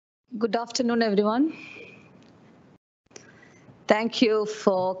Good afternoon, everyone. Thank you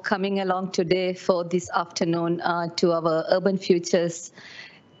for coming along today for this afternoon to our Urban Futures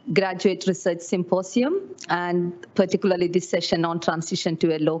Graduate Research Symposium, and particularly this session on transition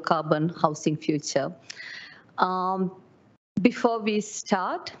to a low-carbon housing future. Before we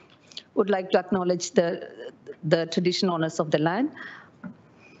start, would like to acknowledge the traditional owners of the land.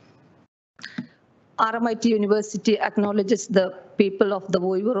 RMIT University acknowledges the people of the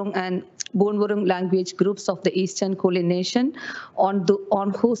Woiwurrung and Boonwurrung language groups of the Eastern Kulin Nation on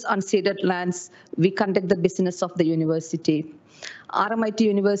whose unceded lands we conduct the business of the university. RMIT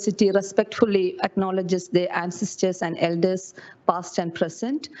University respectfully acknowledges their ancestors and elders, past and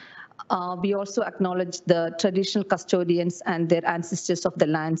present. We also acknowledge the traditional custodians and their ancestors of the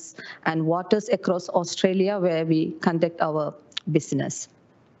lands and waters across Australia where we conduct our business.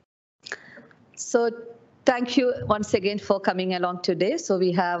 So thank you once again for coming along today. So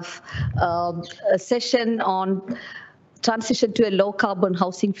we have a session on transition to a low carbon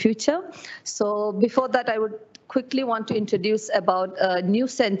housing future. So before that, I would quickly want to introduce about a new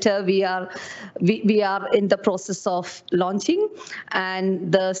center we are in the process of launching,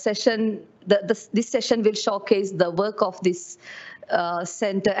 and the session this session will showcase the work of this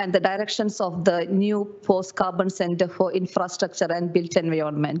center and the directions of the new post-carbon center for infrastructure and built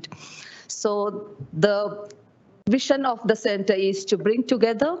environment. So the vision of the center is to bring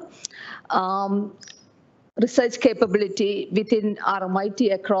together research capability within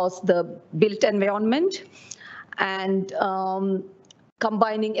RMIT across the built environment, and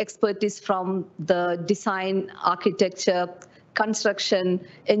combining expertise from the design, architecture, construction,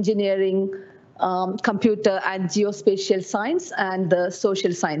 engineering, computer and geospatial science, and the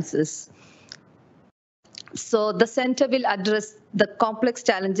social sciences. So the center will address the complex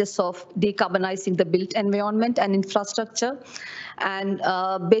challenges of decarbonizing the built environment and infrastructure, and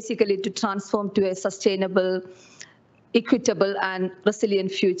basically to transform to a sustainable, equitable and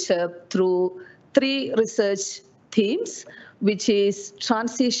resilient future through 3 research themes, which is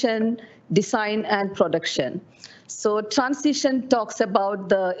transition, design and production. So transition talks about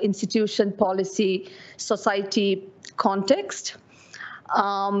the institution, policy, society context,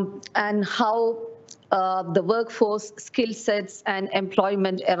 and how the workforce skill sets and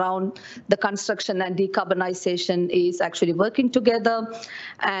employment around the construction and decarbonization is actually working together.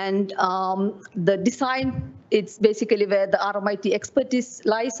 And the design, it's basically where the RMIT expertise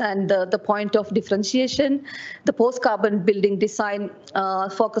lies and the point of differentiation. The post-carbon building design,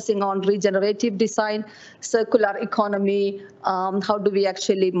 focusing on regenerative design, circular economy, how do we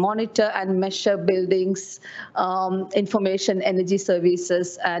actually monitor and measure buildings, information, energy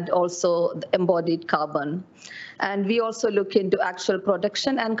services, and also the embodied carbon. And we also look into actual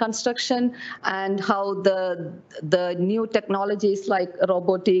production and construction and how the new technologies like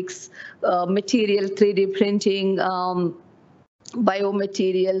robotics, material 3D printing,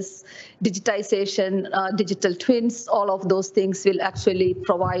 biomaterials, digitization, digital twins, all of those things will actually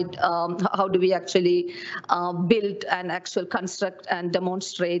provide how do we actually build and actual construct and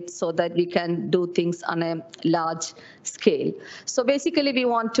demonstrate so that we can do things on a large scale. So basically we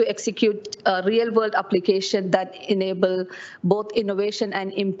want to execute a real world application that enable both innovation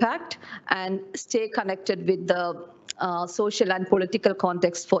and impact and stay connected with the social and political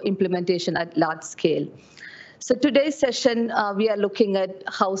context for implementation at large scale. So today's session, we are looking at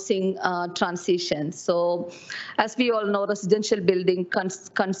housing transition. So as we all know, residential building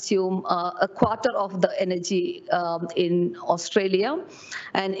consume a quarter of the energy in Australia,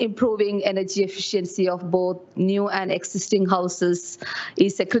 and improving energy efficiency of both new and existing houses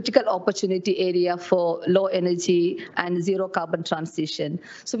is a critical opportunity area for low energy and zero carbon transition.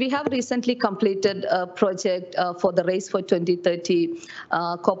 So we have recently completed a project for the Race for 2030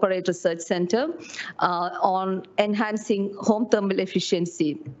 Corporate Research Center on enhancing home thermal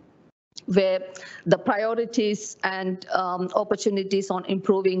efficiency, where the priorities and opportunities on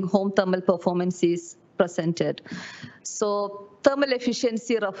improving home thermal performance is presented. So thermal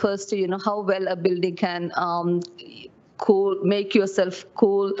efficiency refers to how well a building can make yourself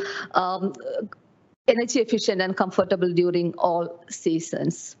cool, energy efficient and comfortable during all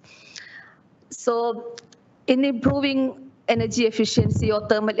seasons. So in improving energy efficiency or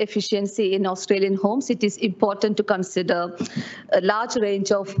thermal efficiency in Australian homes, it is important to consider a large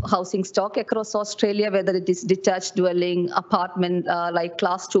range of housing stock across Australia, whether it is detached dwelling, apartment, like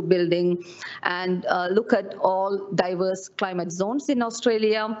class 2 building, and look at all diverse climate zones in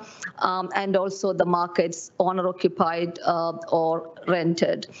Australia, and also the markets owner-occupied or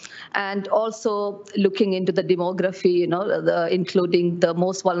rented. And also looking into the demography, including the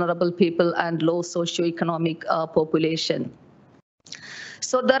most vulnerable people and low socioeconomic population.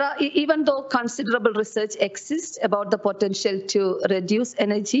 So there are, even though considerable research exists about the potential to reduce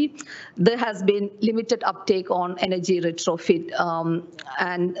energy, there has been limited uptake on energy retrofit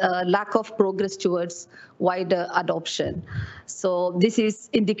and lack of progress towards wider adoption. So this is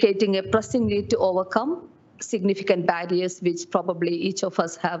indicating a pressing need to overcome significant barriers which probably each of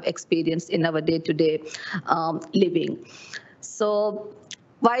us have experienced in our day-to-day living. So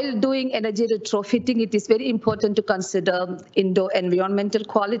while doing energy retrofitting, it is very important to consider indoor environmental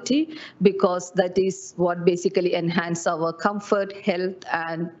quality because that is what basically enhances our comfort, health,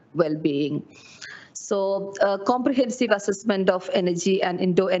 and well-being. So comprehensive assessment of energy and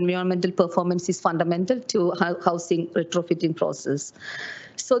indoor environmental performance is fundamental to housing retrofitting process.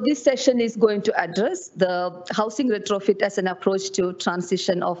 So this session is going to address the housing retrofit as an approach to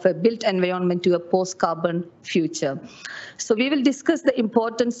transition of a built environment to a post-carbon future. So we will discuss the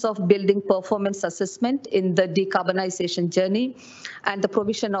importance of building performance assessment in the decarbonisation journey and the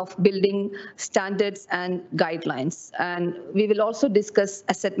provision of building standards and guidelines. And we will also discuss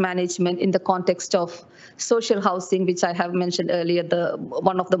asset management in the context of social housing, which I have mentioned earlier,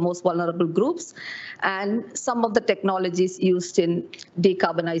 one of the most vulnerable groups, and some of the technologies used in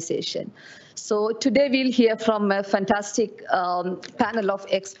decarbonisation. So today we'll hear from a fantastic panel of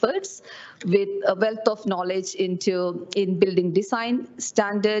experts with a wealth of knowledge in building design,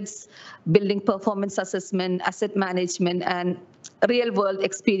 standards, building performance assessment, asset management, and real-world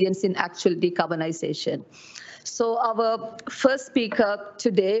experience in actual decarbonisation. So our first speaker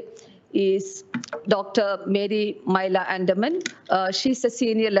today is Dr. Mary Myla Anderman. She's a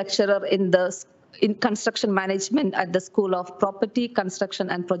senior lecturer in construction management at the School of Property, Construction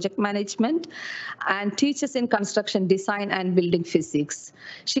and Project Management and teaches in construction design and building physics.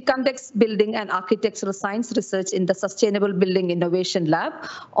 She conducts building and architectural science research in the Sustainable Building Innovation Lab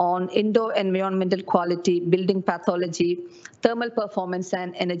on indoor environmental quality, building pathology, thermal performance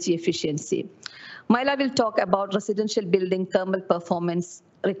and energy efficiency. Myla will talk about residential building thermal performance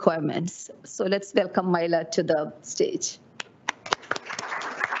requirements. So let's welcome Myla to the stage.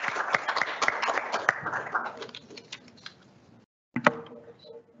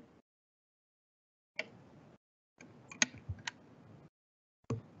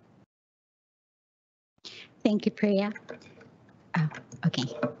 Thank you, Priya. Okay.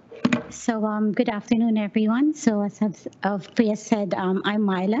 So good afternoon, everyone. So as Priya said, I'm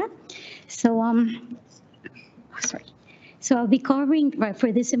Myla. So sorry. So I'll be covering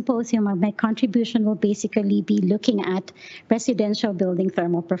for this symposium. My contribution will basically be looking at residential building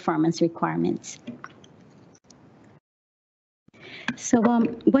thermal performance requirements. So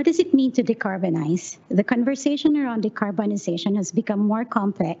what does it mean to decarbonize? The conversation around decarbonization has become more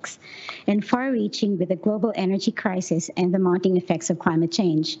complex and far-reaching with the global energy crisis and the mounting effects of climate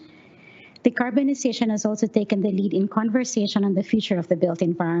change. Decarbonization has also taken the lead in conversation on the future of the built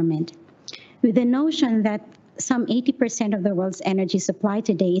environment. With the notion that some 80% of the world's energy supply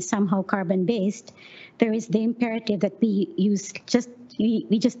today is somehow carbon-based, there is the imperative that we just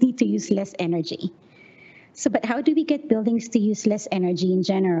need to use less energy. So, but how do we get buildings to use less energy in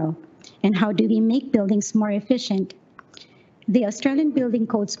general? And how do we make buildings more efficient? The Australian Building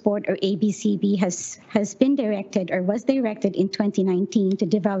Codes Board, or ABCB, has been directed or was directed in 2019 to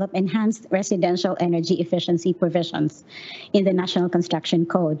develop enhanced residential energy efficiency provisions in the National Construction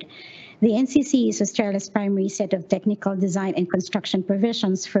Code. The NCC is Australia's primary set of technical design and construction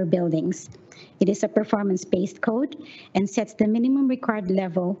provisions for buildings. It is a performance-based code and sets the minimum required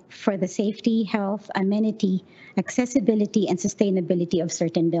level for the safety, health, amenity, accessibility, and sustainability of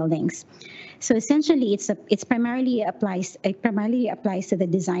certain buildings. So essentially, it primarily applies to the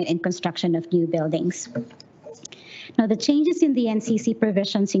design and construction of new buildings. Now, the changes in the NCC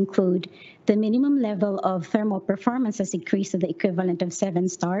provisions include the minimum level of thermal performance has increased to the equivalent of 7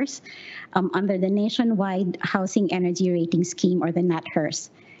 stars under the Nationwide Housing Energy Rating Scheme, or the NatHERS.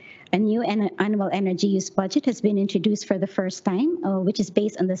 A new annual energy use budget has been introduced for the first time, which is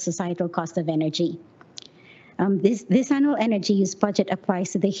based on the societal cost of energy. This annual energy use budget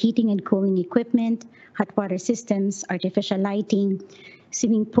applies to the heating and cooling equipment, hot water systems, artificial lighting,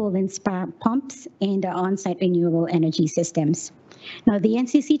 swimming pool and spa pumps, and on-site renewable energy systems. Now, the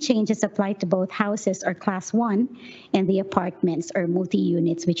NCC changes apply to both houses, or Class 1, and the apartments, or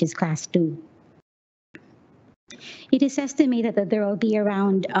multi-units, which is Class 2. It is estimated that there will be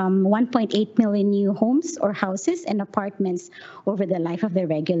around 1.8 million new homes or houses and apartments over the life of the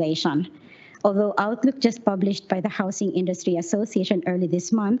regulation. Although Outlook, just published by the Housing Industry Association early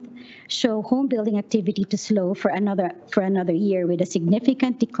this month, show home building activity to slow for another year with a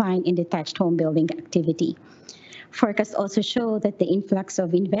significant decline in detached home building activity. Forecasts also show that the influx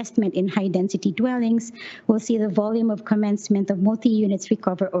of investment in high-density dwellings will see the volume of commencement of multi-units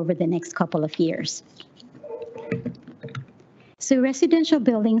recover over the next couple of years. So residential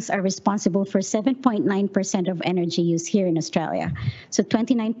buildings are responsible for 7.9% of energy use here in Australia. So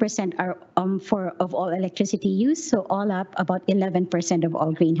 29% are of all electricity use, so all up about 11% of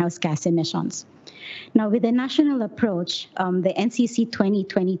all greenhouse gas emissions. Now, with the national approach, the NCC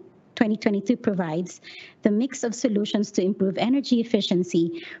 2022 provides the mix of solutions to improve energy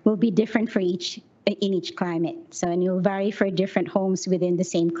efficiency will be different for in each climate. So, and it will vary for different homes within the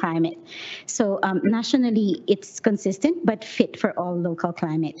same climate. So nationally, it's consistent but fit for all local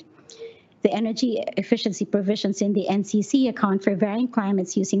climate. The energy efficiency provisions in the NCC account for varying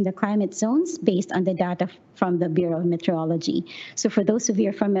climates using the climate zones based on the data from the Bureau of Meteorology. So for those of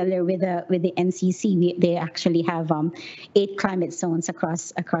you who are familiar with the NCC, they actually have 8 climate zones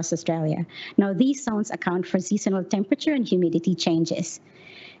across Australia. Now, these zones account for seasonal temperature and humidity changes.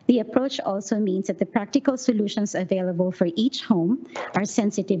 The approach also means that the practical solutions available for each home are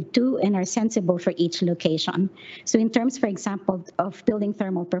sensitive to and are sensible for each location. So in terms, for example, of building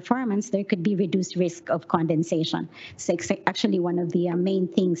thermal performance, there could be reduced risk of condensation. So it's actually one of the main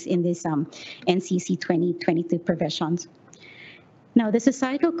things in this NCC 2022 provisions. Now, the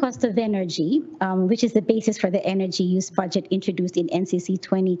societal cost of energy, which is the basis for the energy use budget introduced in NCC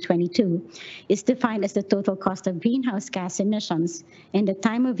 2022, is defined as the total cost of greenhouse gas emissions and the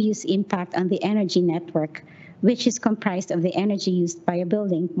time of use impact on the energy network, which is comprised of the energy used by a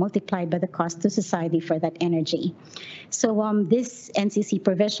building multiplied by the cost to society for that energy. So this NCC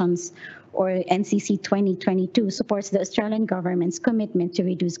provisions, or NCC 2022, supports the Australian government's commitment to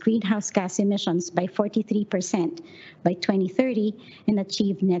reduce greenhouse gas emissions by 43% by 2030 and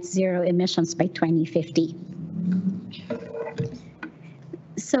achieve net zero emissions by 2050.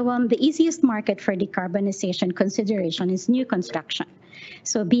 So the easiest market for decarbonization consideration is new construction.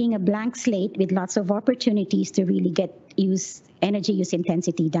 So being a blank slate with lots of opportunities to really get energy use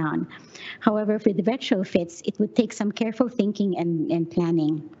intensity down. However, with retrofits, it would take some careful thinking and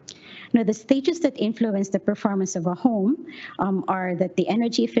planning. Now, the stages that influence the performance of a home are that the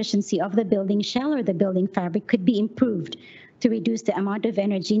energy efficiency of the building shell or the building fabric could be improved to reduce the amount of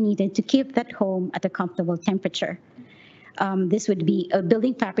energy needed to keep that home at a comfortable temperature. This would be a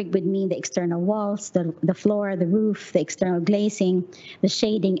building fabric would mean the external walls, the floor, the roof, the external glazing, the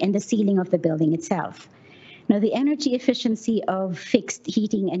shading, and the ceiling of the building itself. Now, the energy efficiency of fixed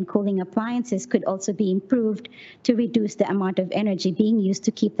heating and cooling appliances could also be improved to reduce the amount of energy being used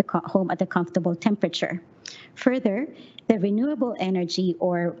to keep the home at a comfortable temperature. Further, the renewable energy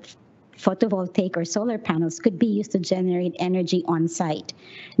or photovoltaic or solar panels could be used to generate energy on site.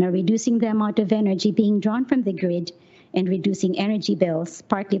 Now, reducing the amount of energy being drawn from the grid and reducing energy bills,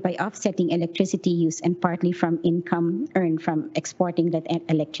 partly by offsetting electricity use and partly from income earned from exporting that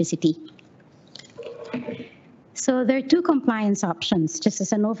electricity. So there are 2 compliance options, just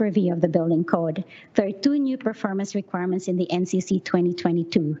as an overview of the building code. There are 2 new performance requirements in the NCC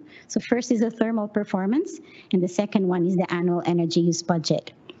 2022. So first is the thermal performance, and the second one is the annual energy use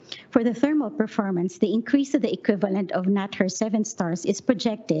budget. For the thermal performance, the increase to the equivalent of NatHER 7 stars is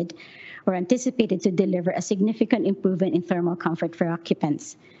projected or anticipated to deliver a significant improvement in thermal comfort for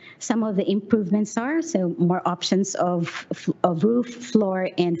occupants. Some of the improvements are more options of roof, floor,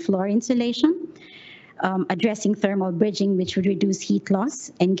 and floor insulation, addressing thermal bridging, which would reduce heat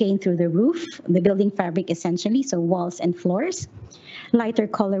loss and gain through the roof, the building fabric essentially, so walls and floors. Lighter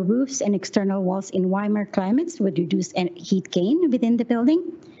color roofs and external walls in warmer climates would reduce heat gain within the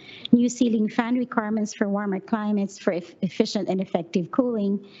building. New ceiling fan requirements for warmer climates for efficient and effective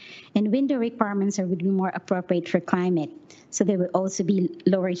cooling, and window requirements would be more appropriate for climate, so there would also be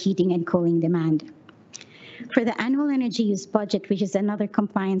lower heating and cooling demand. For the annual energy use budget, which is another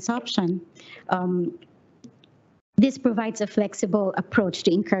compliance option, this provides a flexible approach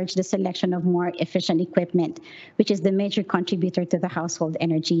to encourage the selection of more efficient equipment, which is the major contributor to the household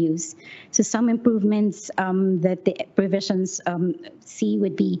energy use. So some improvements that the provisions see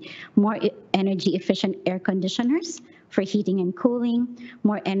would be more energy efficient air conditioners for heating and cooling,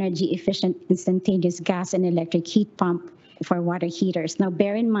 more energy efficient instantaneous gas and electric heat pump for water heaters. Now,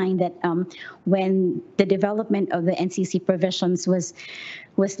 bear in mind that when the development of the NCC provisions was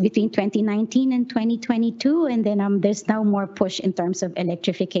between 2019 and 2022, and then there's now more push in terms of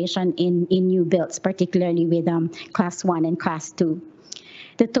electrification in new builds, particularly with Class 1 and Class 2.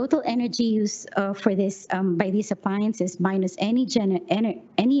 The total energy use for this by these appliances minus any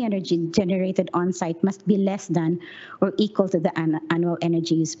energy generated on site must be less than or equal to the annual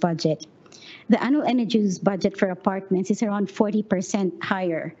energy use budget. The annual energy use budget for apartments is around 40%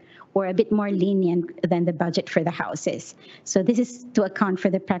 higher, or a bit more lenient than the budget for the houses. So this is to account for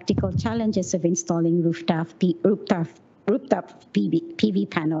the practical challenges of installing rooftop PV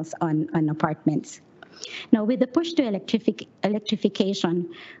panels on apartments. Now, with the push to electrification,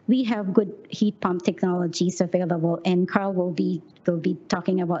 we have good heat pump technologies available, and Carl will be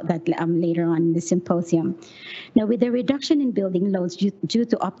talking about that later on in the symposium. Now, with the reduction in building loads due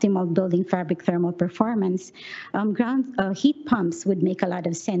to optimal building fabric thermal performance, heat pumps would make a lot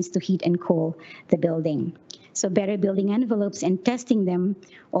of sense to heat and cool the building. So better building envelopes and testing them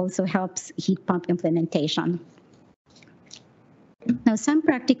also helps heat pump implementation. Now, some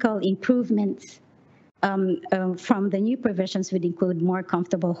practical improvements from the new provisions would include more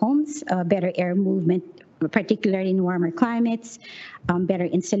comfortable homes, better air movement, particularly in warmer climates, better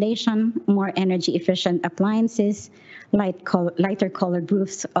insulation, more energy efficient appliances, lighter colored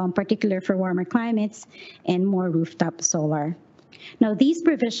roofs, particular for warmer climates, and more rooftop solar. Now, these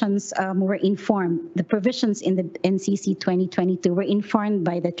provisions were informed, the provisions in the NCC 2022 were informed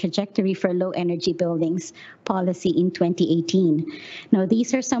by the trajectory for low energy buildings policy in 2018. Now,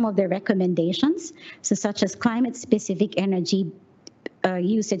 these are some of the recommendations, so such as climate specific energy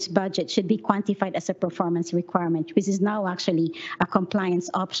usage budget should be quantified as a performance requirement, which is now actually a compliance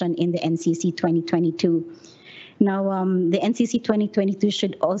option in the NCC 2022. Now, the NCC 2022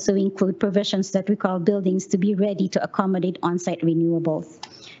 should also include provisions that require buildings to be ready to accommodate on-site renewables,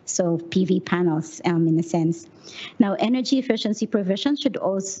 so PV panels in a sense. Now, energy efficiency provisions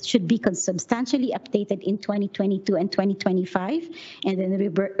should be substantially updated in 2022 and 2025, and then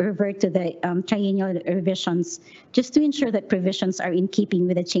revert to the triennial revisions, just to ensure that provisions are in keeping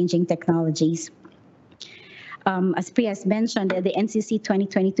with the changing technologies. As Priya mentioned, the NCC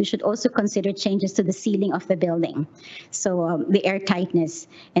 2022 should also consider changes to the ceiling of the building. So the air tightness,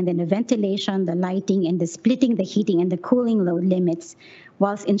 and then the ventilation, the lighting, and the splitting the heating and the cooling load limits,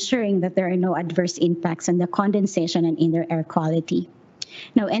 whilst ensuring that there are no adverse impacts on the condensation and indoor air quality.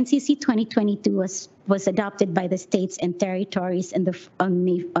 Now, NCC 2022 was adopted by the states and territories on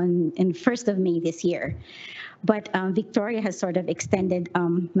 1st of May this year. But Victoria has sort of extended,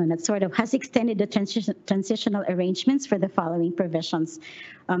 has extended the transitional arrangements for the following provisions: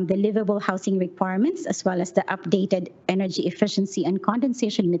 the livable housing requirements, as well as the updated energy efficiency and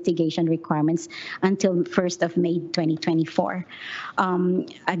condensation mitigation requirements until 1st of May 2024.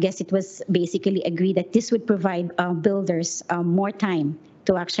 I guess it was basically agreed that this would provide builders more time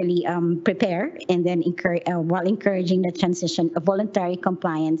to actually prepare, and then while encouraging the transition of voluntary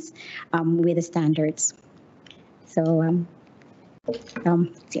compliance with the standards. So,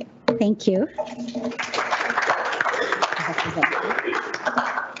 thank you.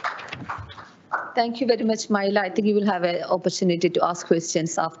 Thank you very much, Myla. I think you will have an opportunity to ask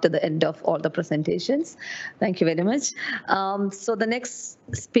questions after the end of all the presentations. Thank you very much. So the next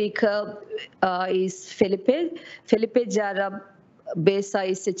speaker is Felipe. Felipe Jara Besa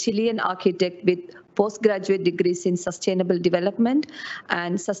is a Chilean architect with postgraduate degrees in sustainable development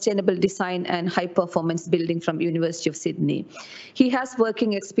and sustainable design and high performance building from University of Sydney. He has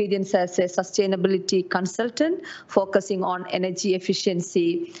working experience as a sustainability consultant, focusing on energy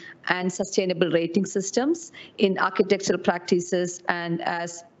efficiency and sustainable rating systems in architectural practices, and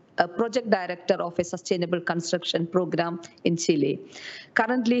as a project director of a sustainable construction program in Chile.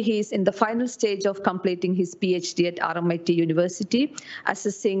 Currently, he is in the final stage of completing his PhD at RMIT University,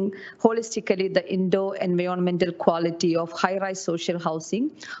 assessing holistically the indoor environmental quality of high-rise social housing,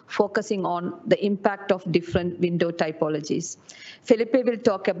 focusing on the impact of different window typologies. Felipe will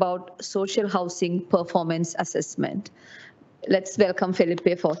talk about social housing performance assessment. Let's welcome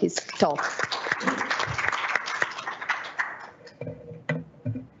Felipe for his talk.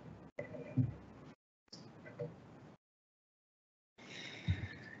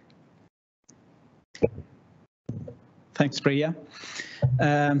 Thanks, Priya.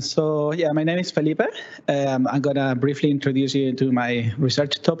 My name is Felipe. I'm going to briefly introduce you to my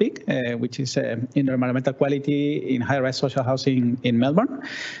research topic, which is indoor environmental quality in high-rise social housing in Melbourne.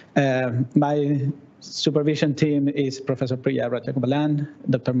 My supervision team is Professor Priya Rajagopalan,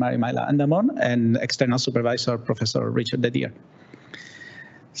 Dr. Mary Myla Andamon, and external supervisor, Professor Richard Dedier.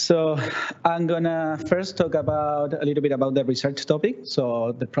 So I'm going to first talk about a little bit about the research topic,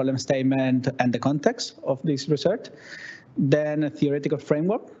 so the problem statement and the context of this research. Then a theoretical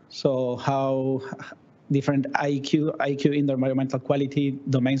framework, so how different IQ indoor environmental quality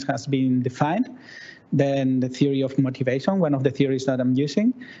domains has been defined. Then the theory of motivation, one of the theories that I'm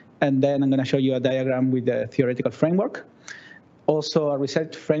using. And then I'm going to show you a diagram with the theoretical framework. Also a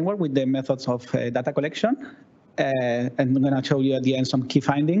research framework with the methods of data collection. And I'm going to show you at the end some key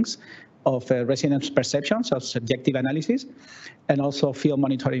findings of residents' perceptions, so subjective analysis, and also field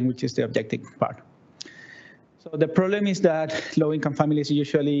monitoring, which is the objective part. So the problem is that low-income families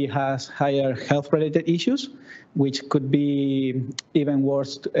usually has higher health-related issues, which could be even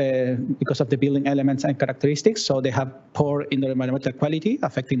worse because of the building elements and characteristics. So they have poor indoor environmental quality,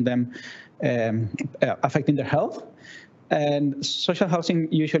 affecting them, affecting their health. And social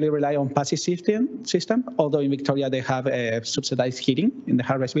housing usually rely on passive system, although in Victoria they have subsidized heating in the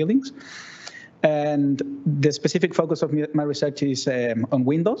high-rise buildings. And the specific focus of my research is on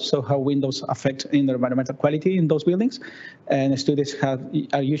windows, so how windows affect indoor environmental quality in those buildings. And studies are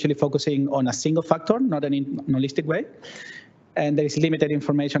usually focusing on a single factor, not in an holistic way. And there is limited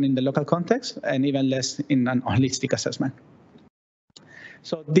information in the local context and even less in an holistic assessment.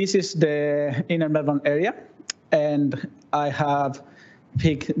 So this is the inner Melbourne area. And I have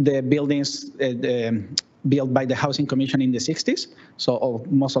picked the buildings built by the Housing Commission in the 60s. So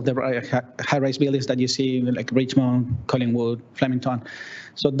most of the high-rise buildings that you see, like Richmond, Collingwood, Flemington.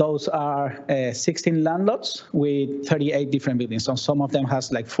 So those are 16 landlords with 38 different buildings. So some of them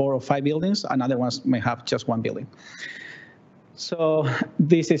has like 4 or 5 buildings, and other ones may have just 1 building. So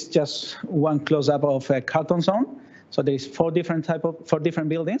this is just one close-up of a Carlton zone. So there's 4 different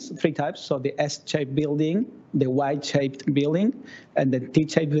buildings, 3 types. So the S-shaped building, the Y-shaped building, and the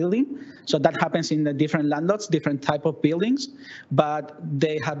T-shaped building. So that happens in the different landlords, different type of buildings, but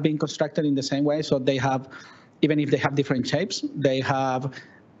they have been constructed in the same way. So they have, even if they have different shapes, they have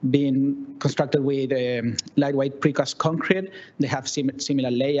been constructed with lightweight precast concrete. They have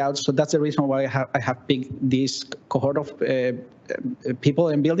similar layouts. So that's the reason why I have picked this cohort of people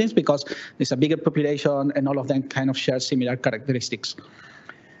and buildings, because there's a bigger population and all of them kind of share similar characteristics.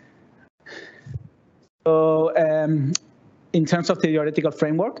 So in terms of the theoretical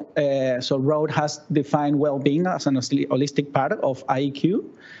framework, so Rode has defined well-being as an holistic part of IEQ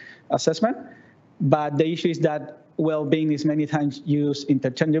assessment, but the issue is that well-being is many times used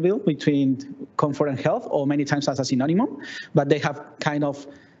interchangeably between comfort and health, or many times as a synonym, but they have kind of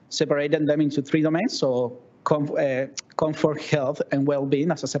separated them into 3 domains, so comfort, health, and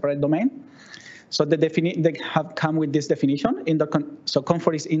well-being as a separate domain. So they have come with this definition. So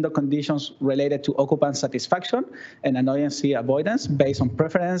comfort is indoor conditions related to occupant satisfaction and annoyance avoidance based on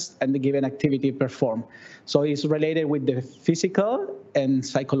preference and the given activity performed. So it's related with the physical and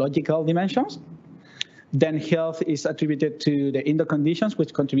psychological dimensions. Then health is attributed to the indoor conditions,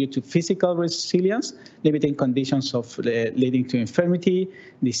 which contribute to physical resilience, limiting conditions of leading to infirmity,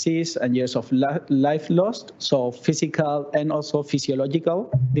 disease, and years of life lost. So physical and also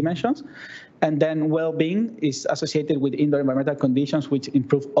physiological dimensions. And then well-being is associated with indoor environmental conditions, which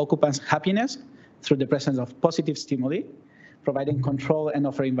improve occupants' happiness through the presence of positive stimuli, providing control and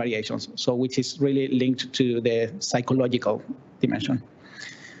offering variations. So which is really linked to the psychological dimension.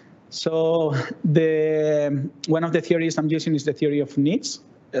 So one of the theories I'm using is the theory of needs,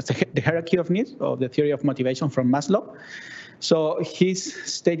 the hierarchy of needs, or the theory of motivation from Maslow. So he's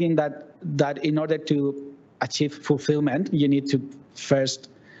stating that in order to achieve fulfillment, you need to first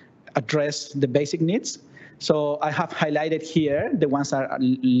address the basic needs. So I have highlighted here the ones that are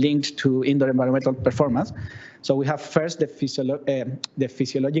linked to indoor environmental performance. So we have first the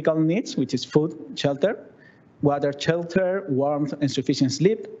physiological needs, which is food, shelter, water, shelter, warmth, and sufficient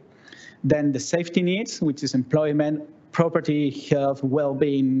sleep. Then the safety needs, which is employment, property, health,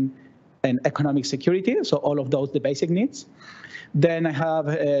 well-being, and economic security. So all of those, the basic needs. Then I have,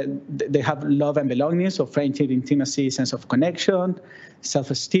 they have love and belonging, so friendship, intimacy, sense of connection,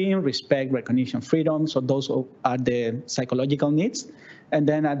 self-esteem, respect, recognition, freedom. So those are the psychological needs. And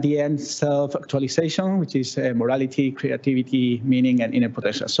then at the end, self-actualization, which is morality, creativity, meaning, and inner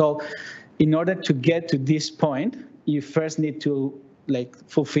potential. So in order to get to this point, you first need to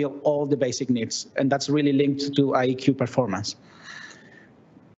fulfill all the basic needs, and that's really linked to IEQ performance.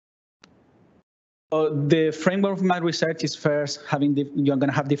 So the framework of my research is first you're going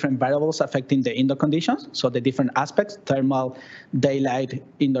to have different variables affecting the indoor conditions, so the different aspects, thermal, daylight,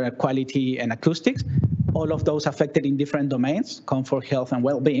 indoor air quality, and acoustics. All of those affected in different domains, comfort, health, and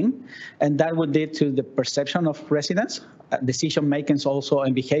well-being, and that would lead to the perception of residents, decision-making also,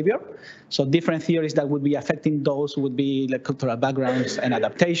 and behavior. So different theories that would be affecting those would be like cultural backgrounds and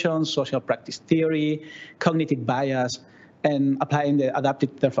adaptation, social practice theory, cognitive bias, and applying the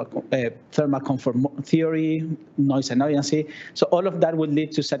adaptive thermal comfort theory, noise annoyancy. So all of that would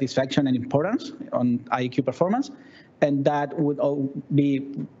lead to satisfaction and importance on IEQ performance, and that would all be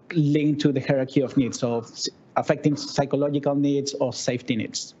linked to the hierarchy of needs, so affecting psychological needs or safety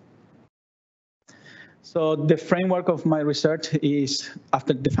needs. So the framework of my research is,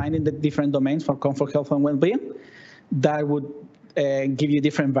 after defining the different domains for comfort, health, and well-being, that would give you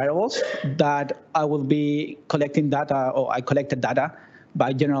different variables that I will be collecting data, or I collected data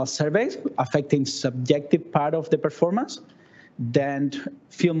by general surveys affecting subjective part of the performance, then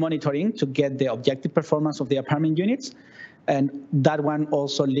field monitoring to get the objective performance of the apartment units. And that one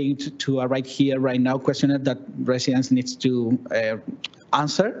also linked to a right here, right now questionnaire that residents needs to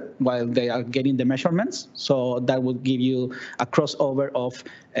answer while they are getting the measurements. So that will give you a crossover of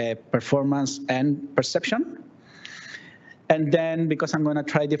performance and perception. And then, because I'm going to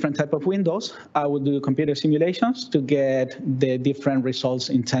try different type of windows, I will do computer simulations to get the different results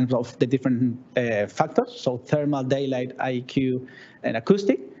in terms of the different factors. So thermal, daylight, IEQ, and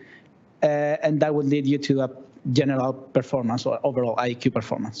acoustic. And that would lead you to a general performance or overall IEQ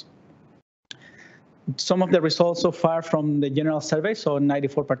performance. Some of the results so far from the general survey, so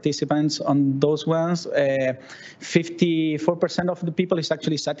 94 participants on those ones, 54% of the people is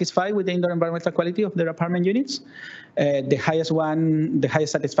actually satisfied with the indoor environmental quality of their apartment units. The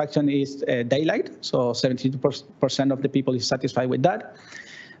highest satisfaction is daylight, so 72% of the people is satisfied with that.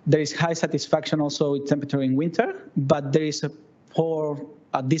 There is high satisfaction also with temperature in winter, but there is a poor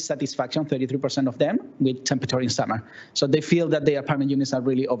dissatisfaction, 33% of them, with temperature in summer. So they feel that the apartment units are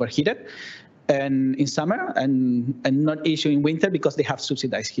really overheated and in summer and not issue in winter because they have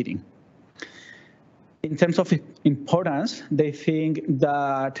subsidized heating. In terms of importance, they think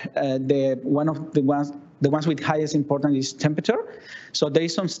that the ones with highest importance is temperature. So there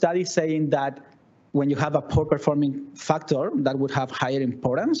is some studies saying that when you have a poor performing factor, that would have higher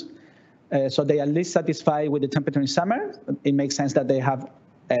importance. So they are least satisfied with the temperature in summer. It makes sense that they have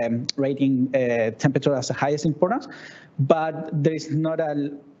rating temperature as the highest importance, but there is not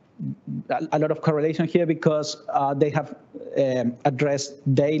a lot of correlation here because they have addressed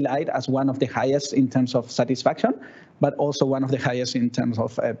daylight as one of the highest in terms of satisfaction, but also one of the highest in terms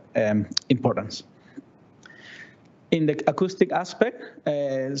of importance. In the acoustic aspect,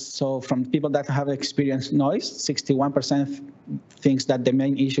 so from people that have experienced noise, 61% thinks that the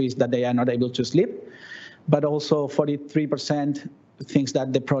main issue is that they are not able to sleep, but also 43% thinks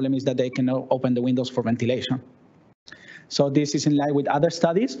that the problem is that they cannot open the windows for ventilation. So this is in line with other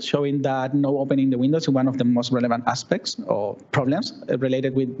studies showing that no opening the windows is one of the most relevant aspects or problems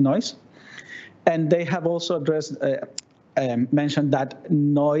related with noise. And they have also addressed, mentioned that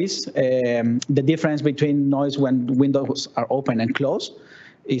noise, the difference between noise when windows are open and closed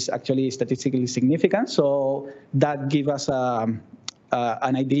is actually statistically significant. So that gives us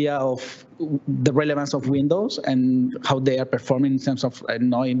an idea of the relevance of windows and how they are performing in terms of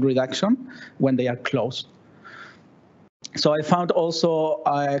noise reduction when they are closed. So I found also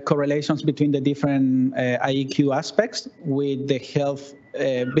correlations between the different IEQ aspects with the health,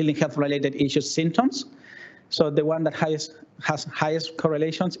 building health related issues symptoms. So the one that has highest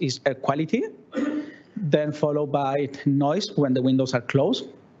correlations is air quality, then followed by noise when the windows are closed,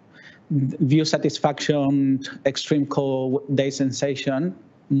 view satisfaction, extreme cold day sensation,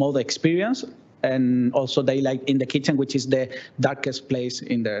 mode experience, and also daylight in the kitchen, which is the darkest place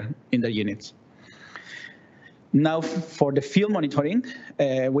in the units. Now, for the field monitoring,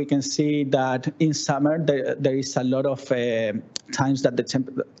 we can see that in summer there is a lot of times that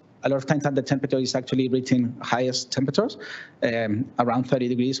the temperature is actually reaching highest temperatures, around 30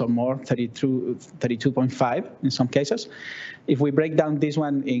 degrees or more, 32.5 in some cases. If we break down this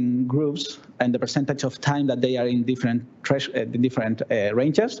one in groups and the percentage of time that they are in different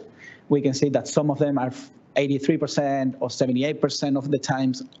ranges, we can see that some of them are 83% or 78% of the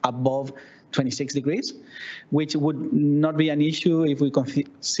times above 26 degrees, which would not be an issue if we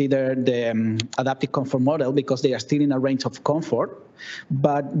consider the adaptive comfort model because they are still in a range of comfort.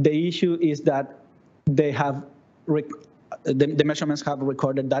 But the issue is that they have the measurements have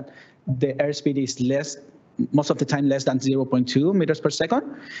recorded that the airspeed is less, most of the time less than 0.2 meters per second,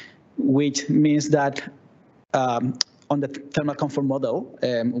 which means that on the thermal comfort model,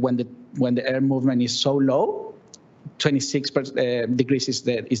 when the air movement is so low, 26 degrees is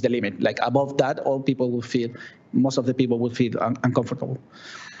the limit. Like above that, most of the people will feel uncomfortable.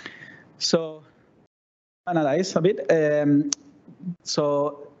 So analyze a bit. When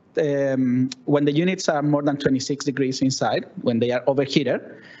the units are more than 26 degrees inside, when they are overheated,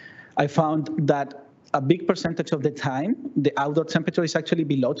 I found that a big percentage of the time, the outdoor temperature is actually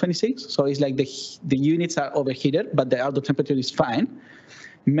below 26. So it's like the units are overheated, but the outdoor temperature is fine.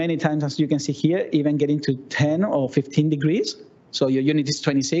 Many times, as you can see here, even getting to 10 or 15 degrees. So your unit is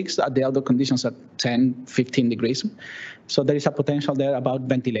 26, the outdoor conditions are 10, 15 degrees. So there is a potential there about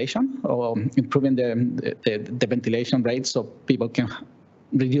ventilation or improving the ventilation rate so people can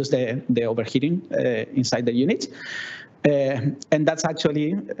reduce the overheating inside the units. And that's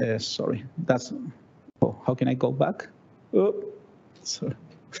actually, how can I go back? Oh, sorry.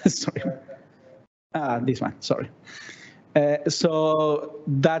 Sorry. This one, sorry. So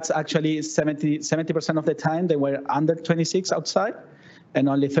that's actually 70% of the time they were under 26 outside, and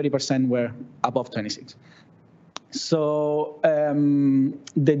only 30% were above 26. So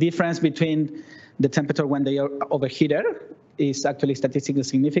the difference between the temperature when they are overheated is actually statistically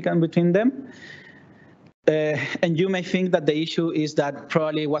significant between them. And you may think that the issue is that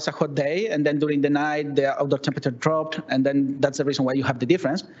probably it was a hot day, and then during the night the outdoor temperature dropped, and then that's the reason why you have the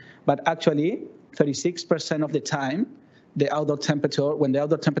difference. But actually, 36% of the time, the outdoor temperature, when the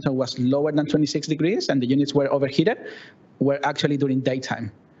outdoor temperature was lower than 26 degrees and the units were overheated, were actually during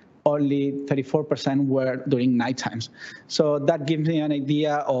daytime. Only 34% were during night times. So that gives me an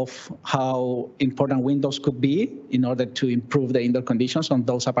idea of how important windows could be in order to improve the indoor conditions on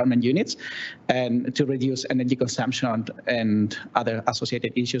those apartment units and to reduce energy consumption and other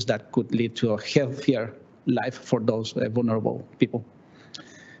associated issues that could lead to a healthier life for those vulnerable people.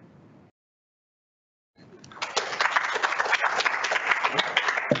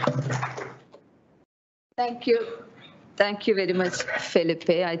 Thank you. Thank you very much, Felipe.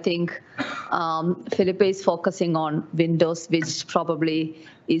 I think Felipe is focusing on windows, which probably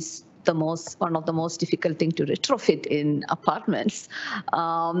is one of the most difficult thing to retrofit in apartments.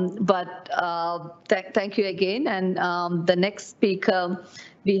 Thank you again. And the next speaker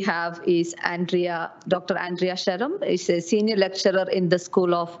we have is Dr. Andrea Sharam. She's a senior lecturer in the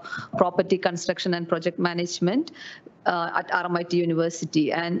School of Property, Construction and Project Management at RMIT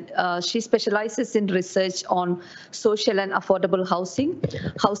University. And she specializes in research on social and affordable housing,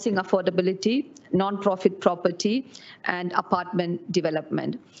 housing affordability, non-profit property, and apartment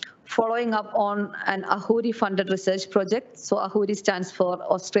development. Following up on an AHURI-funded research project. So AHURI stands for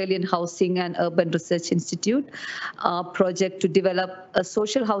Australian Housing and Urban Research Institute, project to develop a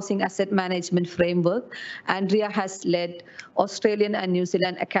social housing asset management framework. Andrea has led Australian and New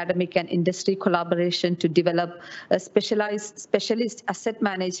Zealand academic and industry collaboration to develop a specialist asset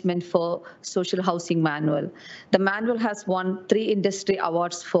management for social housing manual. The manual has won 3 industry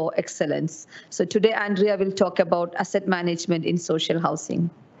awards for excellence. So today, Andrea will talk about asset management in social housing.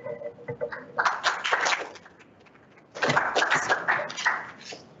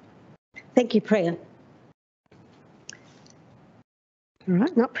 Thank you, Priya. All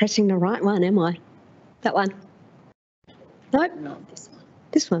right, not pressing the right one, am I? That one? Nope. No, this one.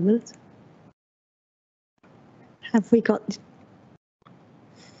 This one, Liz. Have we got...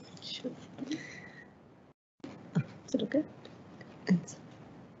 Oh, is it okay?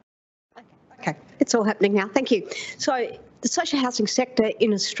 Okay, it's all happening now. Thank you. So the social housing sector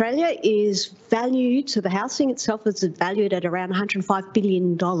in Australia is valued, so the housing itself is valued at around $105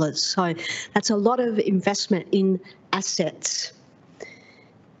 billion. So that's a lot of investment in assets.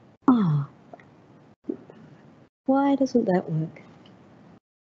 Oh, why doesn't that work?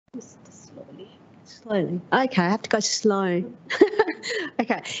 Just slowly. Okay, I have to go slow.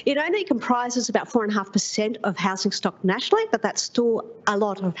 Okay, it only comprises about 4.5% of housing stock nationally, but that's still a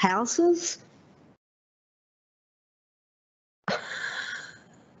lot of houses.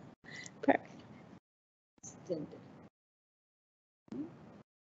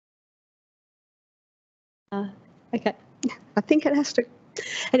 Okay, I think it has to.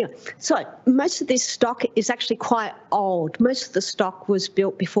 Anyway, so most of this stock is actually quite old. Most of the stock was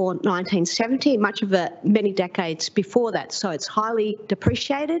built before 1970, much of it many decades before that. So it's highly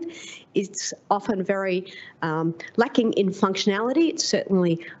depreciated. It's often very lacking in functionality. It's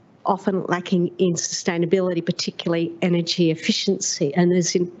certainly often lacking in sustainability, particularly energy efficiency. And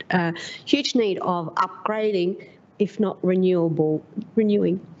there's a huge need of upgrading, if not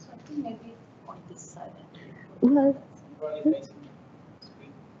renewing. Maybe on this side. Well,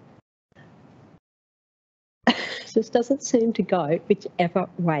 this doesn't seem to go whichever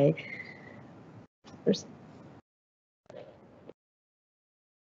way. It's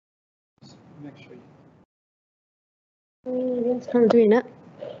kind of doing it.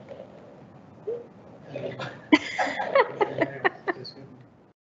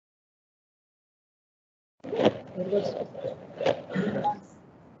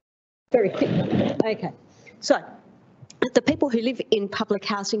 Very quick. Okay. So the people who live in public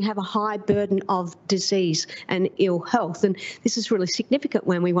housing have a high burden of disease and ill health. And this is really significant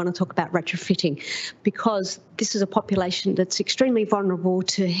when we want to talk about retrofitting, because this is a population that's extremely vulnerable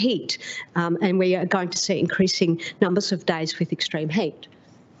to heat. And we are going to see increasing numbers of days with extreme heat.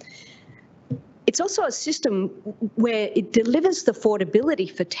 It's also a system where it delivers the affordability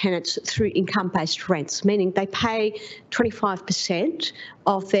for tenants through income-based rents, meaning they pay 25%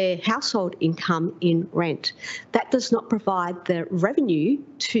 of their household income in rent. That does not provide the revenue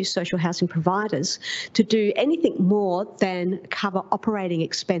to social housing providers to do anything more than cover operating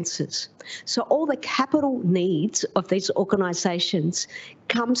expenses. So all the capital needs of these organisations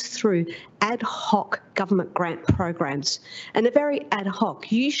comes through ad hoc government grant programs, and they're very ad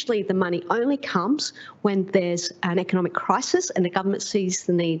hoc. Usually the money only comes when there's an economic crisis and the government sees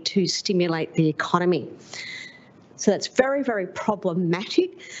the need to stimulate the economy. So that's very, very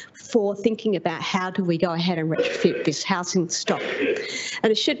problematic for thinking about how do we go ahead and retrofit this housing stock.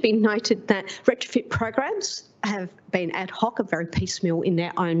 And it should be noted that retrofit programs have been ad hoc and very piecemeal in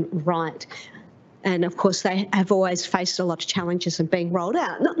their own right. And of course, they have always faced a lot of challenges in being rolled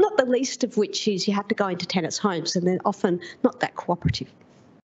out, not the least of which is you have to go into tenants' homes and they're often not that cooperative.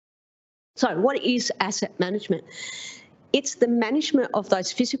 So what is asset management? It's the management of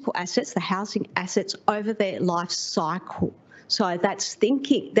those physical assets, the housing assets, over their life cycle. So that's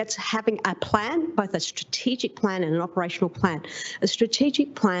having a plan, both a strategic plan and an operational plan. A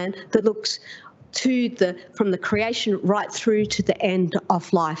strategic plan that looks from the creation right through to the end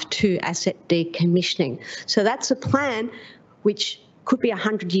of life, to asset decommissioning. So that's a plan which could be a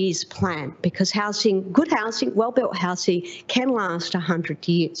 100 years plan, because good housing, well-built housing can last 100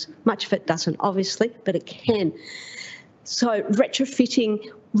 years. Much of it doesn't, obviously, but it can. So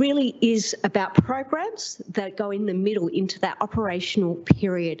retrofitting really is about programs that go in the middle into that operational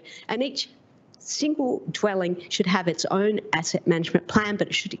period, and each single dwelling should have its own asset management plan, but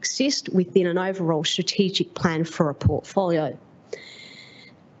it should exist within an overall strategic plan for a portfolio.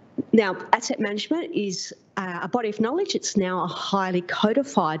 Now, asset management is a body of knowledge. It's now a highly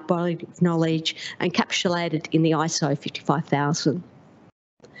codified body of knowledge encapsulated in the ISO 55000.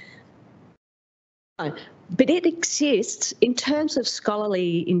 But it exists, in terms of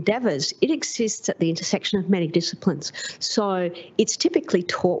scholarly endeavours, it exists at the intersection of many disciplines. So it's typically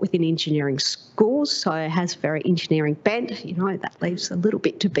taught within engineering schools, so it has a very engineering bent. That leaves a little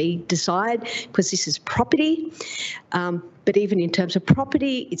bit to be desired, because this is property. But even in terms of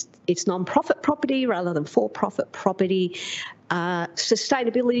property, it's non-profit property rather than for-profit property.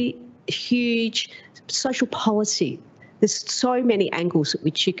 Sustainability, huge. Social policy. There's so many angles at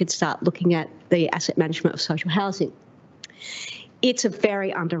which you could start looking at the asset management of social housing. It's a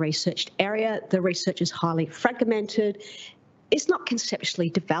very under-researched area. The research is highly fragmented. It's not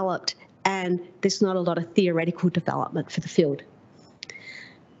conceptually developed, and there's not a lot of theoretical development for the field.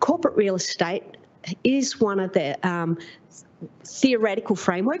 Corporate real estate is one of the theoretical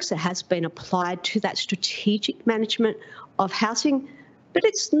frameworks that has been applied to that strategic management of housing. But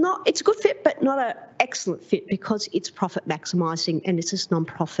it's a good fit, but not an excellent fit, because it's profit maximising and this is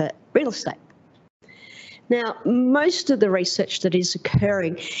non-profit real estate. Now, most of the research that is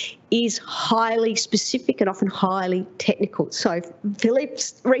occurring is highly specific and often highly technical. So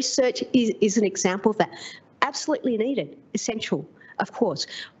Philip's research is an example of that. Absolutely needed, essential, of course.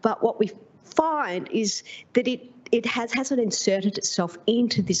 But what we find is that it hasn't inserted itself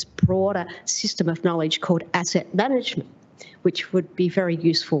into this broader system of knowledge called asset management, which would be very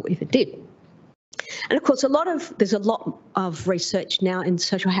useful if it did. And of course, there's a lot of research now in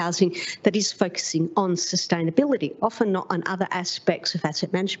social housing that is focusing on sustainability, often not on other aspects of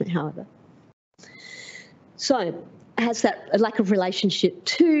asset management, however. So it has that lack of relationship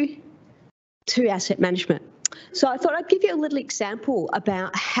to asset management. So I thought I'd give you a little example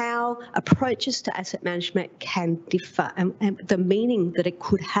about how approaches to asset management can differ and the meaning that it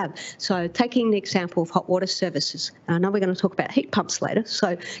could have. So taking the example of hot water services, I know we're going to talk about heat pumps later,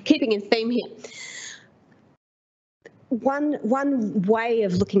 so keeping in theme here. One way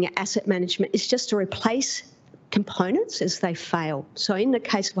of looking at asset management is just to replace components as they fail. So in the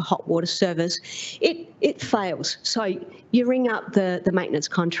case of a hot water service, it fails. So you ring up the maintenance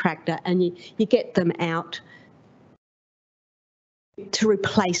contractor and you get them out to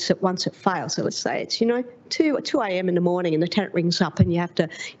replace it once it fails. So let's say it's 2 a.m. in the morning and the tenant rings up and you have to,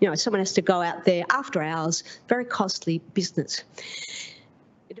 someone has to go out there after hours. Very costly business.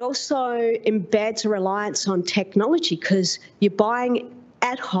 It also embeds a reliance on technology, because you're buying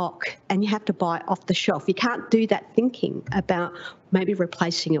ad hoc and you have to buy off the shelf. You can't do that thinking about maybe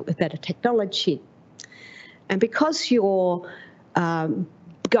replacing it with better technology. And because you're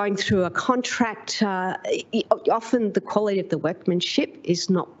going through a contract, often the quality of the workmanship is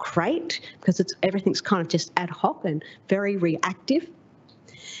not great, because everything's kind of just ad hoc and very reactive.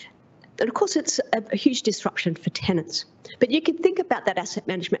 And of course, it's a huge disruption for tenants. But you can think about that asset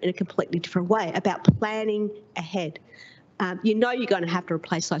management in a completely different way, about planning ahead. You're going to have to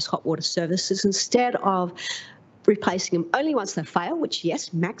replace those hot water services. Instead of replacing them only once they fail, which, yes,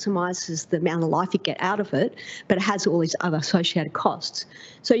 maximises the amount of life you get out of it, but it has all these other associated costs.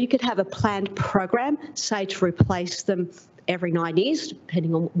 So you could have a planned program, say, to replace them every 9 years,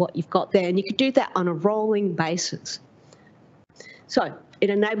 depending on what you've got there. And you could do that on a rolling basis. So it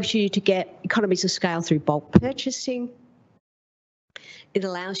enables you to get economies of scale through bulk purchasing. It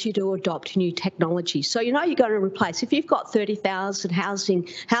allows you to adopt new technology. So you know you're going to replace, if you've got 30,000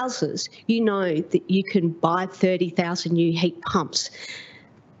 houses, you know that you can buy 30,000 new heat pumps.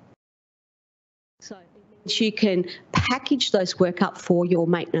 So it means you can package those work up for your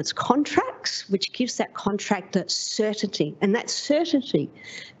maintenance contracts, which gives that contractor certainty. And that certainty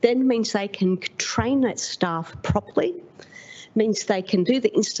then means they can train that staff properly, means they can do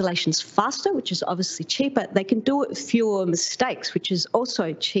the installations faster, which is obviously cheaper. They can do it with fewer mistakes, which is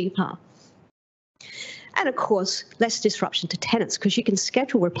also cheaper. And of course, less disruption to tenants, because you can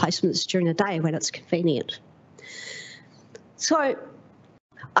schedule replacements during the day when it's convenient. So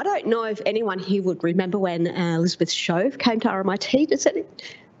I don't know if anyone here would remember when Elizabeth Shove came to RMIT.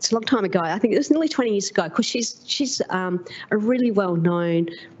 It's a long time ago. I think it was nearly 20 years ago, because she's a really well-known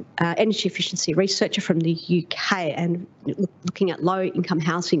energy efficiency researcher from the UK and looking at low-income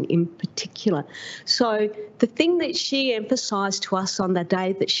housing in particular. So the thing that she emphasised to us on the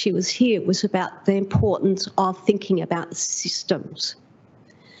day that she was here was about the importance of thinking about systems.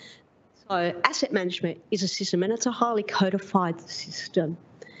 So asset management is a system, and it's a highly codified system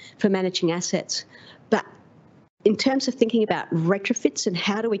for managing assets. But in terms of thinking about retrofits and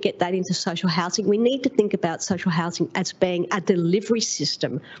how do we get that into social housing, we need to think about social housing as being a delivery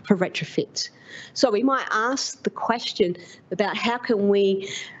system for retrofits. So we might ask the question about how can we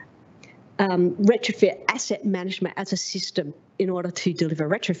retrofit asset management as a system in order to deliver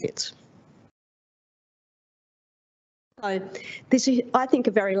retrofits. So this is, I think,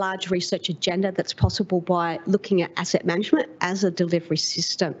 a very large research agenda that's possible by looking at asset management as a delivery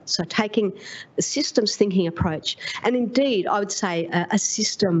system. So taking the systems thinking approach, and indeed I would say a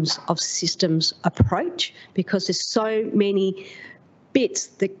systems of systems approach, because there's so many bits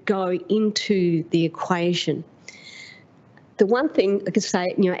that go into the equation. The one thing I could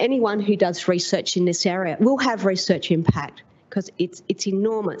say, anyone who does research in this area will have research impact, because it's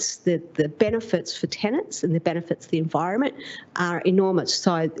enormous. The benefits for tenants and the benefits for the environment are enormous.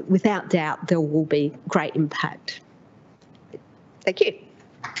 So without doubt, there will be great impact. Thank you.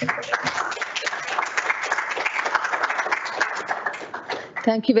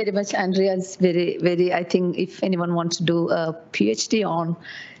 Thank you very much, Andrea. It's very, I think if anyone wants to do a PhD on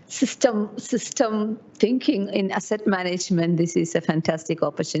system thinking in asset management, this is a fantastic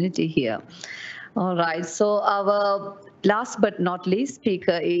opportunity here. All right, so our last but not least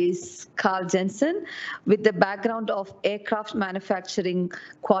speaker is Carl Jensen. With the background of aircraft manufacturing,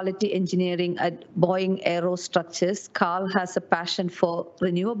 quality engineering at Boeing Aerostructures, Carl has a passion for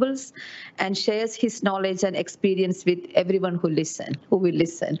renewables and shares his knowledge and experience with everyone who will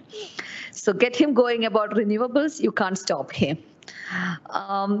listen. So get him going about renewables, you can't stop him.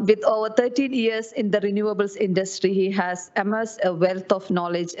 With over 13 years in the renewables industry, he has amassed a wealth of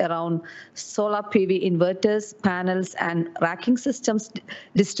knowledge around solar PV inverters, panels, and racking systems,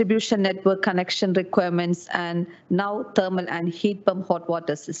 distribution network connection requirements, and now thermal and heat pump hot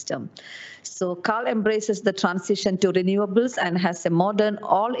water system. So Carl embraces the transition to renewables and has a modern,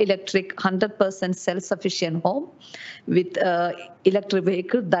 all-electric, 100% self-sufficient home with an electric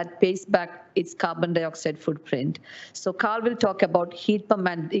vehicle that pays back its carbon dioxide footprint. So Carl will talk about heat pump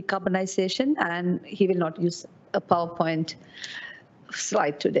and decarbonisation, and he will not use a PowerPoint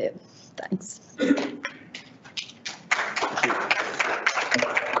slide today. Thanks.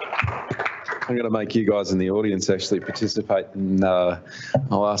 I'm going to make you guys in the audience actually participate, and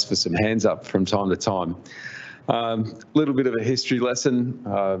I'll ask for some hands up from time to time. A little bit of a history lesson.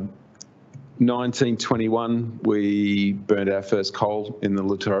 1921, we burned our first coal in the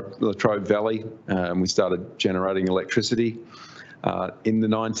Latrobe Valley, and we started generating electricity. In the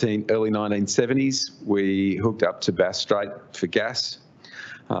early 1970s, we hooked up to Bass Strait for gas.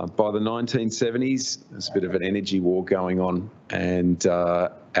 By the 1970s, there's a bit of an energy war going on, and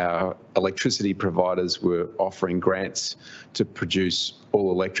our electricity providers were offering grants to produce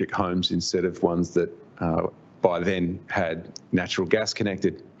all-electric homes instead of ones that by then had natural gas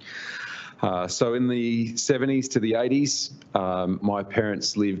connected. So in the 70s to the 80s, my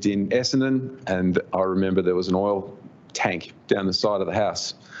parents lived in Essendon, and I remember there was an oil tank down the side of the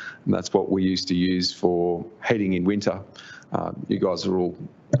house, and that's what we used to use for heating in winter. You guys are all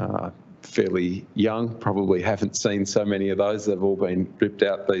fairly young, probably haven't seen so many of those. They've all been ripped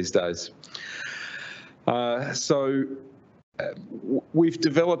out these days. We've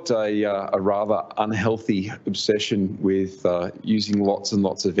developed a rather unhealthy obsession with using lots and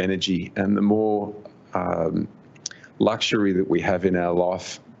lots of energy, and the more luxury that we have in our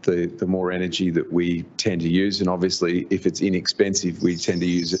life, the more energy that we tend to use. And obviously, if it's inexpensive, we tend to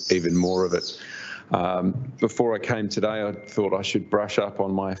use even more of it. Before I came today, I thought I should brush up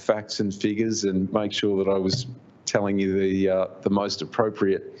on my facts and figures and make sure that I was telling you the most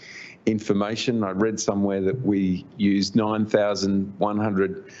appropriate information. I read somewhere that we use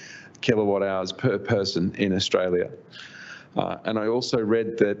 9,100 kilowatt hours per person in Australia. And I also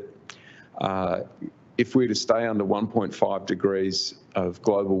read that if we were to stay under 1.5 degrees of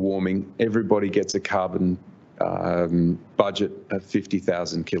global warming, everybody gets a carbon budget of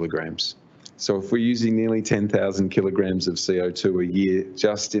 50,000 kilograms. So if we're using nearly 10,000 kilograms of CO2 a year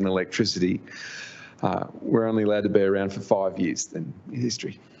just in electricity, we're only allowed to be around for 5 years then in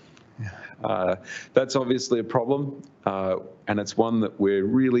history. That's obviously a problem, and it's one that we're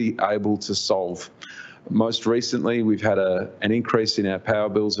really able to solve. Most recently, we've had an increase in our power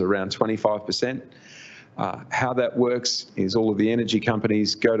bills around 25%. How that works is all of the energy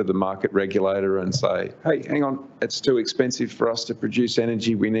companies go to the market regulator and say, hey, hang on, it's too expensive for us to produce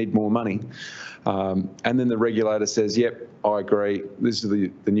energy, we need more money. And then the regulator says, yep, I agree, this is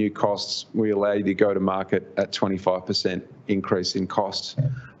the new costs, we allow you to go to market at 25% increase in costs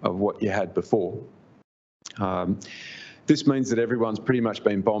of what you had before. This means that everyone's pretty much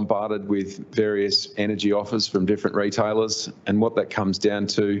been bombarded with various energy offers from different retailers, and what that comes down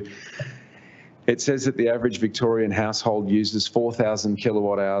to, it says that the average Victorian household uses 4,000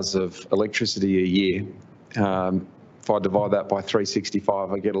 kilowatt hours of electricity a year. If I divide that by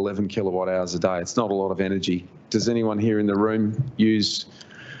 365, I get 11 kilowatt hours a day. It's not a lot of energy. Does anyone here in the room use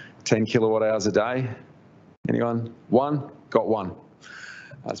 10 kilowatt hours a day? Anyone? One? Got one.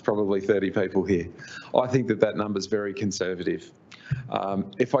 That's probably 30 people here. I think that number's very conservative.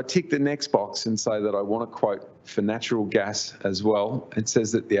 If I tick the next box and say that I want to quote for natural gas as well, it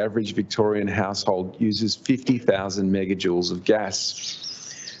says that the average Victorian household uses 50,000 megajoules of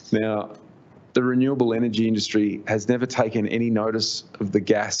gas. Now, the renewable energy industry has never taken any notice of the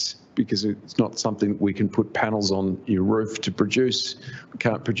gas because it's not something we can put panels on your roof to produce. We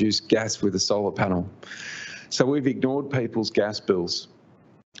can't produce gas with a solar panel. So we've ignored people's gas bills.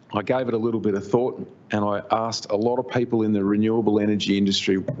 I gave it a little bit of thought and I asked a lot of people in the renewable energy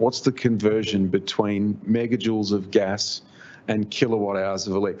industry, what's the conversion between megajoules of gas and kilowatt hours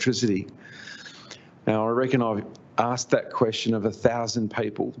of electricity? Now, I reckon I've asked that question of 1,000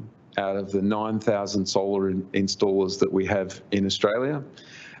 people out of the 9,000 solar installers that we have in Australia,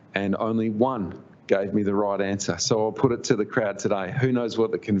 and only one gave me the right answer. So I'll put it to the crowd today. Who knows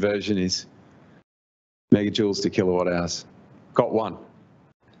what the conversion is? Megajoules to kilowatt hours. Got one.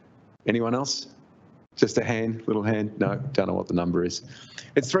 Anyone else? Just a hand, little hand? No, don't know what the number is.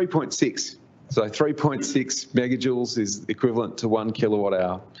 It's 3.6. So 3.6 megajoules is equivalent to 1 kilowatt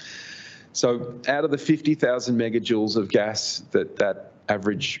hour. So out of the 50,000 megajoules of gas that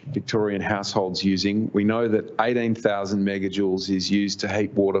average Victorian household's using, we know that 18,000 megajoules is used to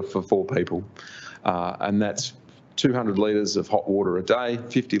heat water for 4 people. And that's 200 litres of hot water a day,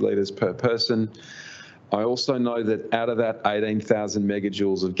 50 litres per person. I also know that out of that 18,000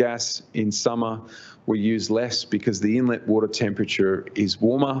 megajoules of gas, in summer we use less because the inlet water temperature is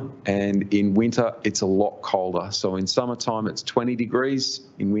warmer, and in winter it's a lot colder. So in summertime it's 20 degrees,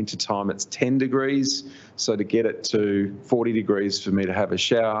 in wintertime it's 10 degrees. So to get it to 40 degrees for me to have a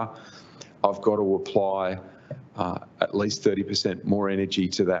shower, I've got to apply at least 30% more energy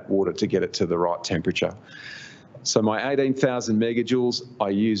to that water to get it to the right temperature. So my 18,000 megajoules, I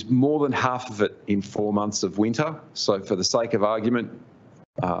use more than half of it in 4 months of winter. So for the sake of argument,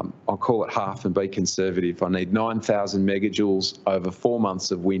 I'll call it half and be conservative. I need 9,000 megajoules over 4 months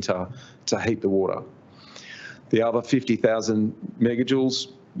of winter to heat the water. The other 50,000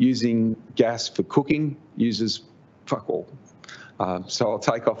 megajoules using gas for cooking uses fuck all. So I'll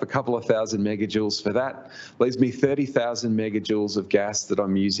take off a couple of thousand megajoules for that. Leaves me 30,000 megajoules of gas that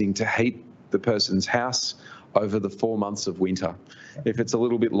I'm using to heat the person's house over the 4 months of winter. If it's a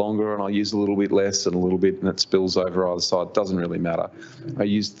little bit longer and I use a little bit less and a little bit and it spills over either side, it doesn't really matter. I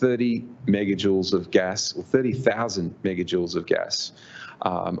use 30 megajoules of gas, or 30,000 megajoules of gas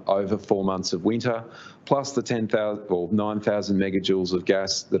over 4 months of winter, plus the 10,000 or 9,000 megajoules of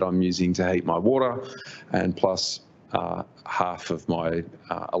gas that I'm using to heat my water, and plus half of my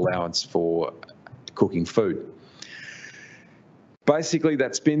allowance for cooking food. Basically,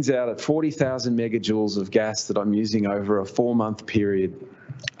 that spins out at 40,000 megajoules of gas that I'm using over a 4-month period.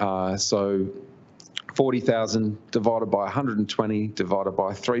 So 40,000 divided by 120 divided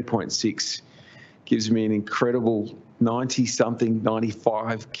by 3.6 gives me an incredible 90-something,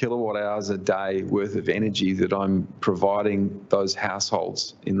 95 kilowatt hours a day worth of energy that I'm providing those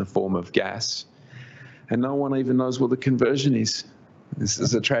households in the form of gas. And no one even knows what the conversion is. This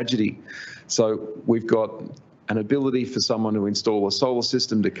is a tragedy. So we've got an ability for someone to install a solar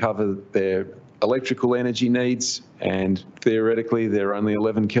system to cover their electrical energy needs, and theoretically they're only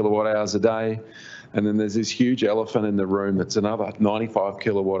 11 kilowatt hours a day. And then there's this huge elephant in the room that's another 95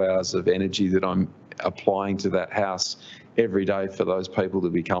 kilowatt hours of energy that I'm applying to that house every day for those people to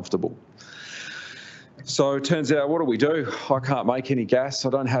be comfortable. So it turns out, what do? I can't make any gas. I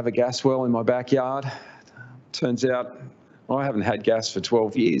don't have a gas well in my backyard. Turns out I haven't had gas for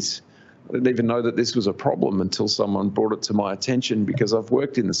 12 years. I didn't even know that this was a problem until someone brought it to my attention, because I've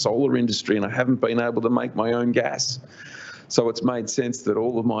worked in the solar industry and I haven't been able to make my own gas. So it's made sense that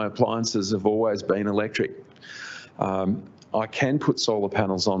all of my appliances have always been electric. I can put solar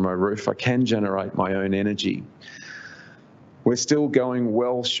panels on my roof. I can generate my own energy. We're still going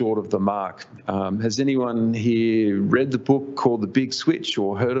well short of the mark. Has anyone here read the book called The Big Switch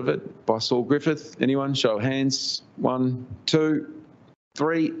or heard of it by Saul Griffith? Anyone? Show of hands. 1, 2,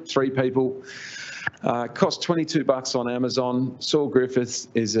 3 people. Cost $22 on Amazon. Saul Griffith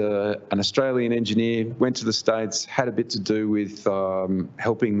is an Australian engineer, went to the States, had a bit to do with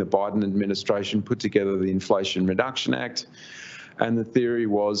helping the Biden administration put together the Inflation Reduction Act. And the theory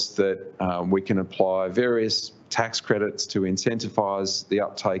was that we can apply various tax credits to incentivise the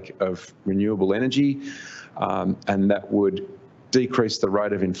uptake of renewable energy, and that would decrease the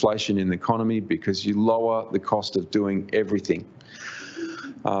rate of inflation in the economy because you lower the cost of doing everything.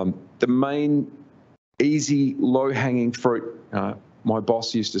 The main easy, low-hanging fruit, my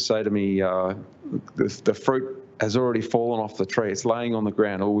boss used to say to me, the fruit has already fallen off the tree. It's laying on the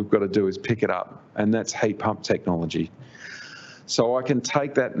ground. All we've got to do is pick it up, and that's heat pump technology. So I can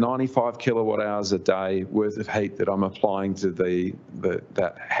take that 95 kilowatt hours a day worth of heat that I'm applying to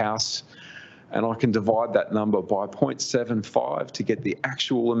that house, and I can divide that number by 0.75 to get the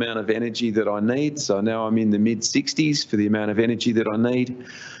actual amount of energy that I need. So now I'm in the mid-60s for the amount of energy that I need.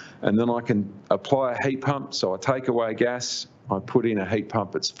 And then I can apply a heat pump. So I take away gas, I put in a heat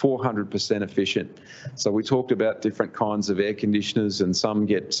pump. It's 400% efficient. So we talked about different kinds of air conditioners, and some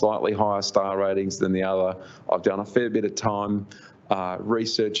get slightly higher star ratings than the other. I've done a fair bit of time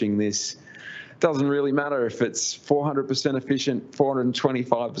researching this. Doesn't really matter if it's 400% efficient,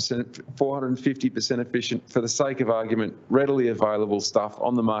 425%, 450% efficient. For the sake of argument, readily available stuff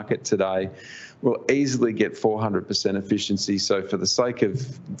on the market today will easily get 400% efficiency. So for the sake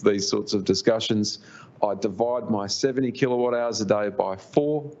of these sorts of discussions, I divide my 70 kilowatt hours a day by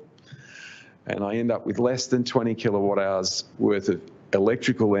 4, and I end up with less than 20 kilowatt hours worth of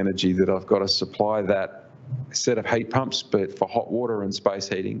electrical energy that I've got to supply that set of heat pumps, but for hot water and space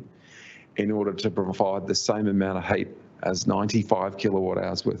heating, in order to provide the same amount of heat as 95 kilowatt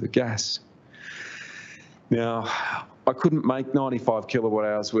hours worth of gas. Now, I couldn't make 95 kilowatt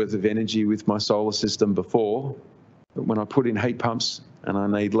hours worth of energy with my solar system before, but when I put in heat pumps and I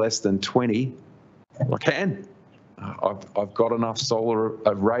need less than 20, I can. I've got enough solar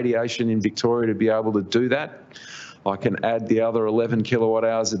radiation in Victoria to be able to do that. I can add the other 11 kilowatt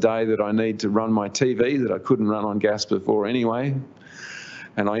hours a day that I need to run my TV that I couldn't run on gas before anyway.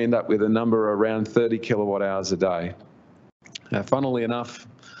 And I end up with a number around 30 kilowatt hours a day. Now, funnily enough,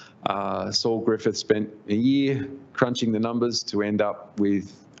 Saul Griffith spent a year crunching the numbers to end up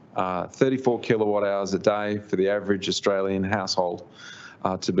with 34 kilowatt hours a day for the average Australian household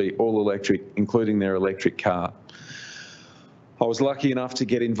to be all electric, including their electric car. I was lucky enough to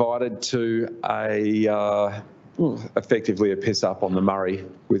get invited to effectively a piss up on the Murray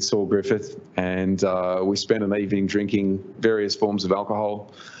with Saul Griffith, and we spent an evening drinking various forms of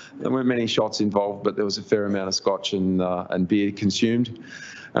alcohol. There weren't many shots involved, but there was a fair amount of scotch and beer consumed.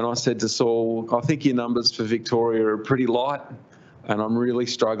 And I said to Saul, I think your numbers for Victoria are pretty light, and I'm really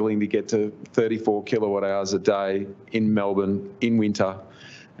struggling to get to 34 kilowatt hours a day in Melbourne in winter.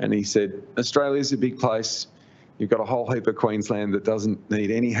 And he said, Australia's a big place. You've got a whole heap of Queensland that doesn't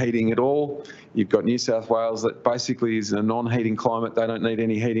need any heating at all. You've got New South Wales that basically is a non-heating climate. They don't need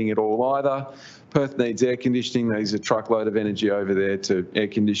any heating at all either. Perth needs air conditioning. There's a truckload of energy over there to air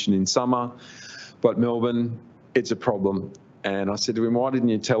condition in summer. But Melbourne, it's a problem. And I said to him, why didn't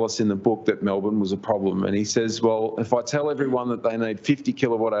you tell us in the book that Melbourne was a problem? And he says, well, if I tell everyone that they need 50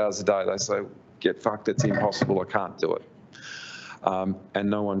 kilowatt hours a day, they say, get fucked, it's impossible, I can't do it. And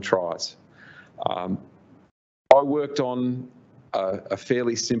no one tries. I worked on a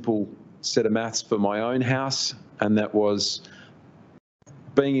fairly simple set of maths for my own house, and that was,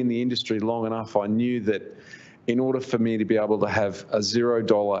 being in the industry long enough, I knew that in order for me to be able to have a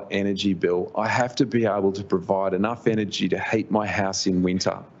 $0 energy bill, I have to be able to provide enough energy to heat my house in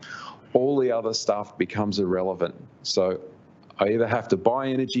winter. All the other stuff becomes irrelevant. So I either have to buy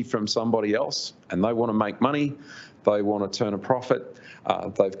energy from somebody else and they want to make money, They want to turn a profit.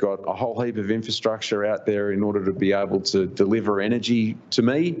 They've got a whole heap of infrastructure out there in order to be able to deliver energy to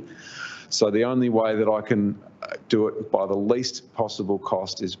me. So the only way that I can do it by the least possible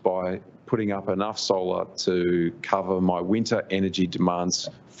cost is by putting up enough solar to cover my winter energy demands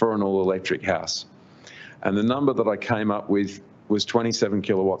for an all-electric house. And the number that I came up with was 27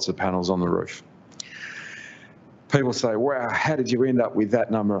 kilowatts of panels on the roof. People say, wow, how did you end up with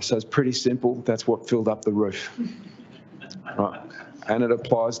that number? I say, it's pretty simple. That's what filled up the roof. Right. And it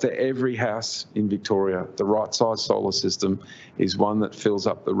applies to every house in Victoria. The right size solar system is one that fills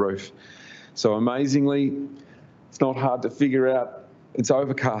up the roof. So amazingly, it's not hard to figure out. It's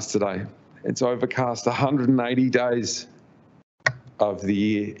overcast today. It's overcast 180 days of the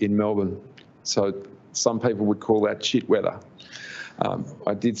year in Melbourne. So some people would call that shit weather.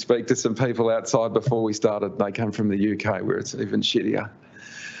 I did speak to some people outside before we started. They come from the UK where it's even shittier.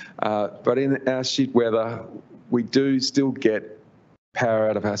 But in our shit weather, we do still get power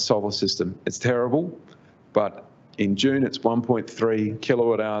out of our solar system. It's terrible, but in June, it's 1.3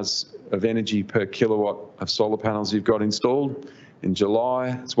 kilowatt hours of energy per kilowatt of solar panels you've got installed. In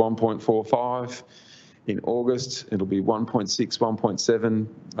July, it's 1.45. In August, it'll be 1.6, 1.7,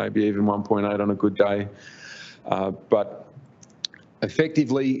 maybe even 1.8 on a good day. But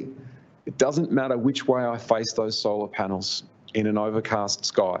effectively, it doesn't matter which way I face those solar panels in an overcast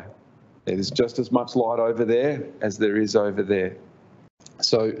sky. There's just as much light over there as there is over there.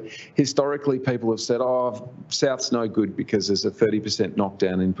 So historically, people have said, oh, south's no good because there's a 30%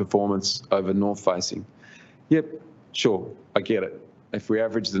 knockdown in performance over north facing. Yep, sure, I get it. If we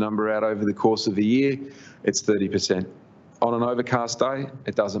average the number out over the course of a year, it's 30%. On an overcast day,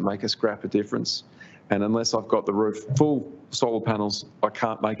 it doesn't make a scrap of difference. And unless I've got the roof full solar panels, I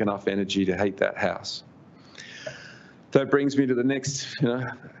can't make enough energy to heat that house. That brings me to the next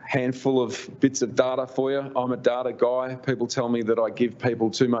handful of bits of data for you. I'm a data guy. People tell me that I give people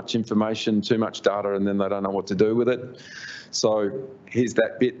too much information, too much data, and then they don't know what to do with it. So here's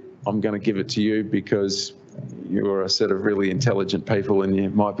that bit. I'm going to give it to you because you're a set of really intelligent people and you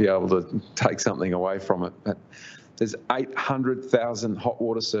might be able to take something away from it. But there's 800,000 hot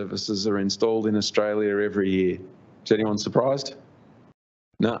water services are installed in Australia every year. Is anyone surprised?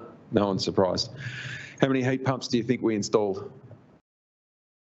 No, no one's surprised. How many heat pumps do you think we installed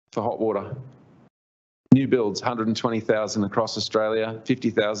for hot water? New builds, 120,000 across Australia,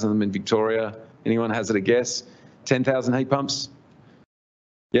 50,000 of them in Victoria. Anyone hazard a guess? 10,000 heat pumps?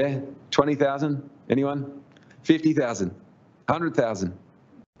 Yeah, 20,000? Anyone? 50,000? 100,000?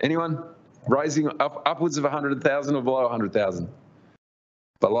 Anyone? Raising upwards of 100,000 or below 100,000?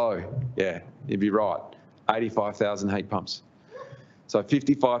 Below, yeah, you'd be right. 85,000 heat pumps. So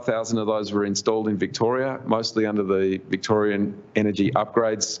 55,000 of those were installed in Victoria, mostly under the Victorian Energy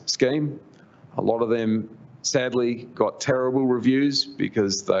Upgrades Scheme. A lot of them, sadly, got terrible reviews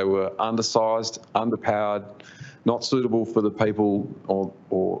because they were undersized, underpowered, not suitable for the people,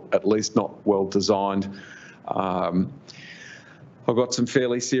 or at least not well designed. I've got some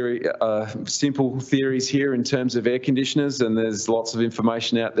fairly simple theories here in terms of air conditioners, and there's lots of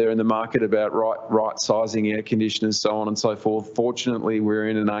information out there in the market about right sizing air conditioners, so on and so forth. Fortunately, we're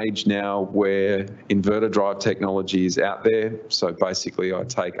in an age now where inverter drive technology is out there. So basically, I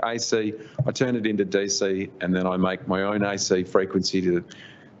take AC, I turn it into DC, and then I make my own AC frequency to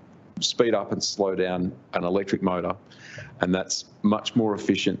speed up and slow down an electric motor. And that's much more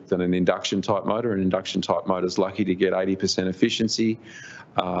efficient than an induction type motor. An induction type motor is lucky to get 80% efficiency.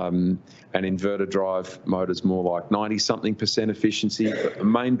 An inverter drive motor is more like 90-something% efficiency. But the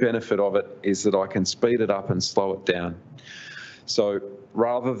main benefit of it is that I can speed it up and slow it down. So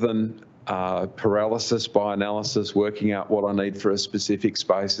rather than paralysis by analysis, working out what I need for a specific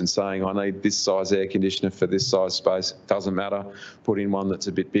space and saying I need this size air conditioner for this size space, doesn't matter, put in one that's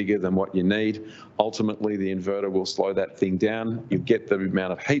a bit bigger than what you need. Ultimately, the inverter will slow that thing down. You get the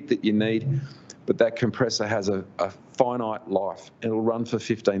amount of heat that you need, but that compressor has a finite life. It'll run for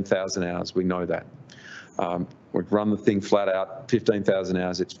 15,000 hours, we know that. We've run the thing flat out, 15,000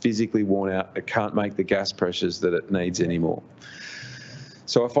 hours, it's physically worn out, it can't make the gas pressures that it needs anymore.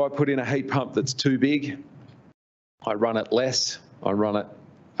 So if I put in a heat pump that's too big, I run it less, I run it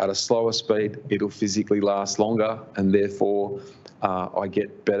at a slower speed, it'll physically last longer, and therefore I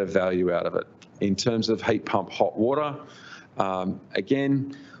get better value out of it. In terms of heat pump hot water,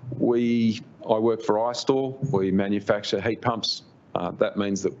 again, I work for iStore, we manufacture heat pumps. That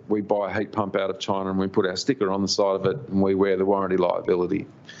means that we buy a heat pump out of China and we put our sticker on the side of it and we wear the warranty liability.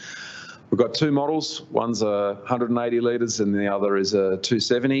 We've got two models, one's a 180 litres and the other is a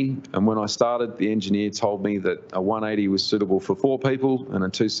 270. And when I started, the engineer told me that a 180 was suitable for 4 people and a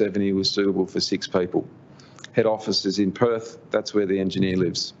 270 was suitable for 6 people. Head office is in Perth. That's where the engineer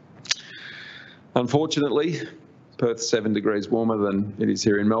lives. Unfortunately, Perth's 7 degrees warmer than it is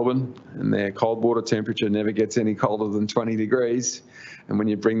here in Melbourne, and their cold water temperature never gets any colder than 20 degrees. And when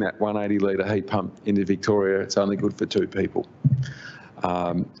you bring that 180 litre heat pump into Victoria, it's only good for 2 people.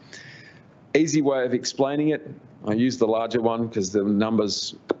 Easy way of explaining it, I use the larger one because the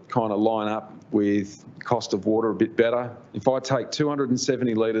numbers kind of line up with cost of water a bit better. If I take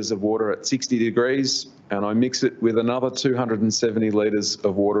 270 litres of water at 60 degrees and I mix it with another 270 litres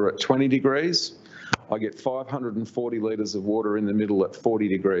of water at 20 degrees, I get 540 litres of water in the middle at 40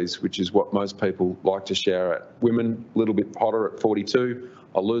 degrees, which is what most people like to shower at. Women, a little bit hotter at 42.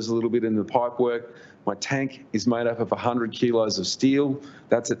 I lose a little bit in the pipe work. My tank is made up of 100 kilos of steel.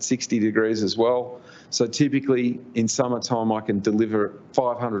 That's at 60 degrees as well. So typically in summertime, I can deliver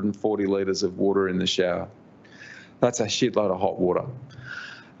 540 litres of water in the shower. That's a shitload of hot water.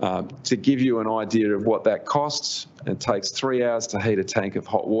 To give you an idea of what that costs, it takes 3 hours to heat a tank of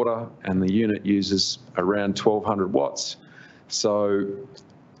hot water, and the unit uses around 1,200 watts. So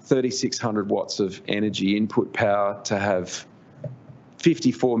 3,600 watts of energy input power to have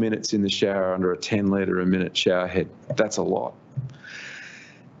 54 minutes in the shower under a 10 litre a minute shower head. That's a lot.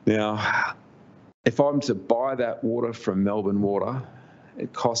 Now, if I'm to buy that water from Melbourne Water,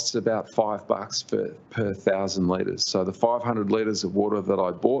 it costs about $5 per 1,000 litres. So the 500 litres of water that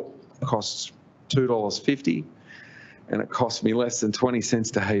I bought costs $2.50, and it cost me less than 20 cents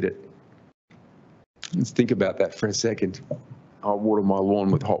to heat it. Let's think about that for a second. I water my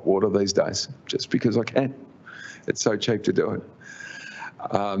lawn with hot water these days just because I can. It's so cheap to do it.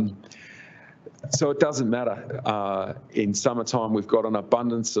 So it doesn't matter. In summertime, we've got an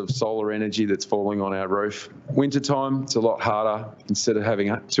abundance of solar energy that's falling on our roof. Wintertime, it's a lot harder. Instead of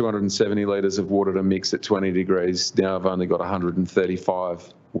having 270 litres of water to mix at 20 degrees, now I've only got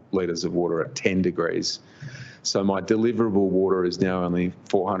 135 litres of water at 10 degrees. So my deliverable water is now only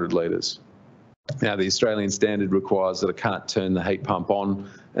 400 litres. Now, the Australian standard requires that I can't turn the heat pump on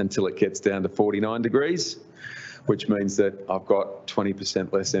until it gets down to 49 degrees. Which means that I've got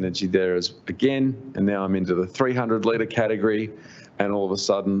 20% less energy there again, and now I'm into the 300 litre category, and all of a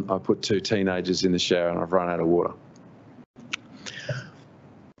sudden I put 2 teenagers in the shower and I've run out of water.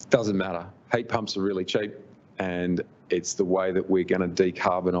 Doesn't matter. Heat pumps are really cheap, and it's the way that we're going to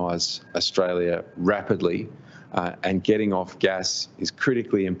decarbonise Australia rapidly, and getting off gas is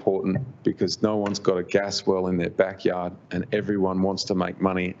critically important because no one's got a gas well in their backyard and everyone wants to make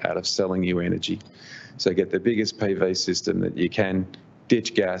money out of selling you energy. So get the biggest PV system that you can,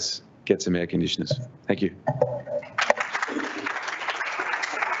 ditch gas, get some air conditioners. Thank you.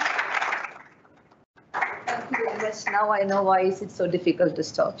 Thank you very much. Now I know why is it so difficult to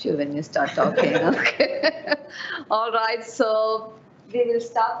stop you when you start talking. Okay. All right. So we will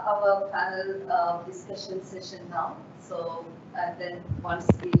start our panel discussion session now. So, and then once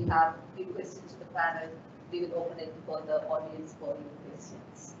we have a few questions to the panel, we will open it for the audience for your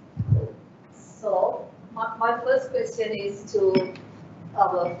questions. So my first question is to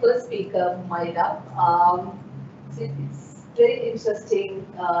our first speaker, Maida. It's very interesting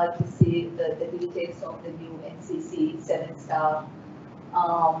to see the details of the new NCC 7-star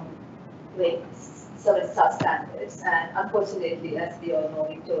 7-star standards. And unfortunately, as we all know,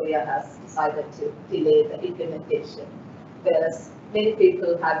 Victoria has decided to delay the implementation, whereas many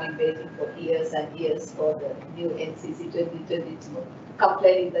people have been waiting for years and years for the new NCC 2022,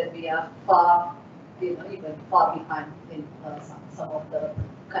 complaining that we are far, even far behind in some of the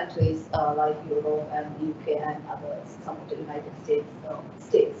countries like Europe and UK and others, some of the United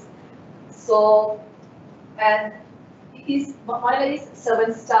States. So, and is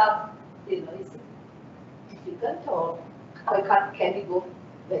 7-star, is it difficult, or can we go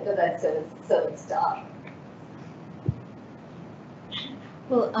better than 7-star?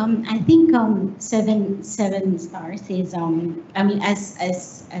 Well, I think seven stars is I mean,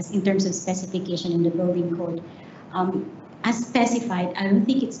 as in terms of specification in the building code, as specified, I don't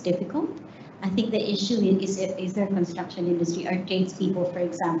think it's difficult. I think the issue is their construction industry, our tradespeople, for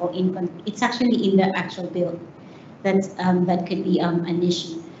example, it's actually in the actual build that could be an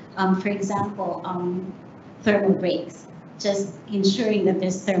issue. For example, thermal breaks, just ensuring that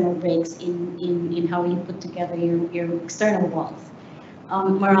there's thermal breaks in how you put together your external walls.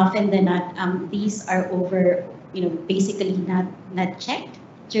 More often than not, these are basically not checked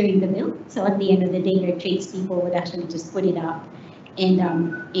during the build. So at the end of the day, your tradespeople would actually just put it up.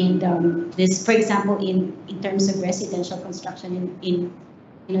 And this, for example, in terms of residential construction in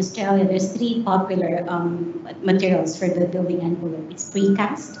Australia, there's 3 popular materials for the building envelope. It's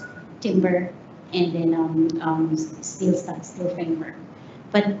precast, timber, and then steel studs, steel framework.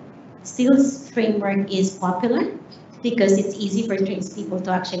 But Steel's framework is popular because it's easy for tradespeople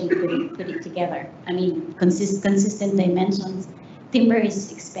to actually put it together. I mean, consistent dimensions. Timber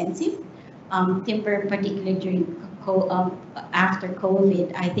is expensive. Timber, particularly after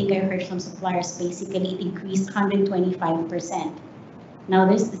COVID, I think I heard from suppliers basically it increased 125%. Now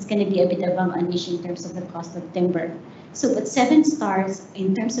it's going to be a bit of an issue in terms of the cost of timber. So, but 7 stars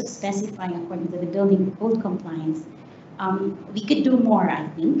in terms of specifying according to the building code compliance, we could do more, I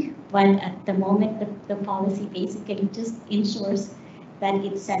think, but at the moment, the policy basically just ensures that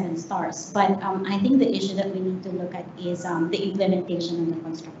it's 7 stars. But I think the issue that we need to look at is the implementation and the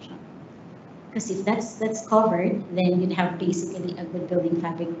construction. Because if that's covered, then you'd have basically a good building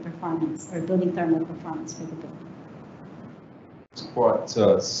fabric performance or building thermal performance for the building. It's quite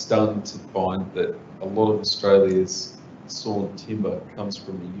stunned to find that a lot of Australia's sawn timber comes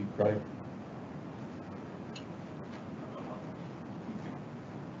from the Ukraine.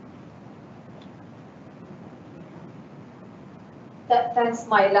 Thanks,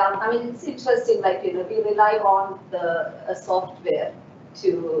 Myla. I mean, it's interesting, like, we rely on the software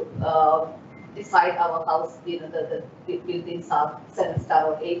to decide our house, the buildings are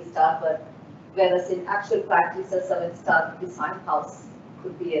 7-star or 8-star, but whereas in actual practice, a 7-star design house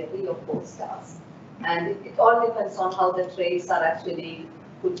could be a 3 or 4 stars. And it all depends on how the trades are actually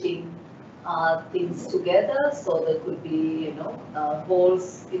putting things together. So there could be,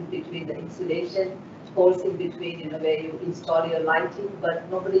 holes in between the insulation, holes in between, where you install your lighting, but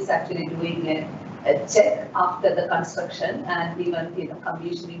nobody's actually doing a check after the construction and even,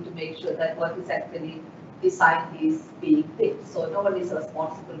 commissioning to make sure that what is actually designed is being built. So no one is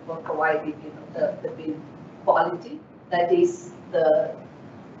responsible for providing, the build quality. That is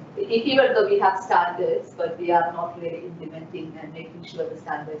even though we have standards, but we are not really implementing and making sure the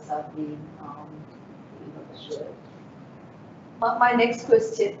standards are being, assured. My next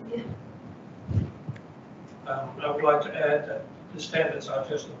question. I would like to add that the standards are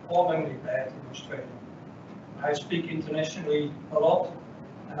just appallingly bad in Australia. I speak internationally a lot,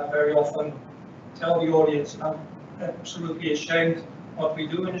 and I very often tell the audience I'm absolutely ashamed what we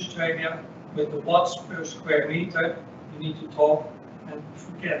do in Australia with the watts per square meter. You need to talk and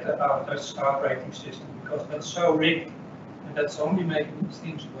forget about that star rating system because that's so rigged and that's only making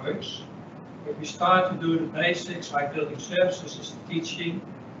things worse. If we start to do the basics like building services is teaching,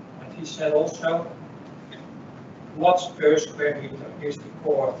 and he said also, watts per square meter is the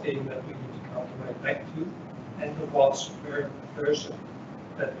core thing that we need to calculate back to, and the watts per person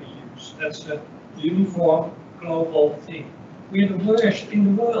that we use. That's a uniform global thing. We're the worst in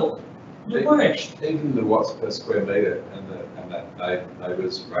the world. The worst. Even the watts per square metre and that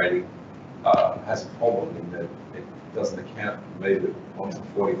neighbour's rating has a problem in that it doesn't account for me that one's a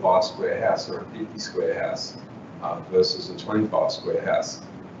 45 square house or a 50 square house versus a 25 square house.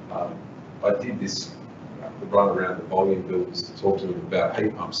 I did this run around the volume builders to talk to them about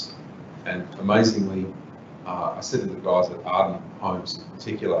heat pumps, and amazingly, I said to the guys at Arden Homes in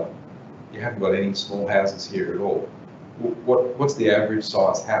particular, you haven't got any small houses here at all. What's the average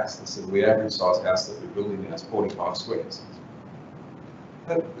size house? They said, the average size house that we're building now is 45 squares.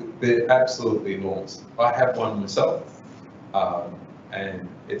 They're absolutely enormous. I have one myself, and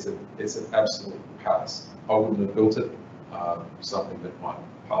it's an absolute pass. I wouldn't have built it. Something that my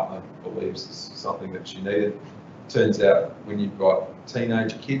partner believes is something that she needed. Turns out when you've got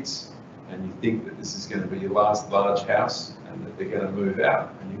teenage kids and you think that this is going to be your last large house and that they're going to move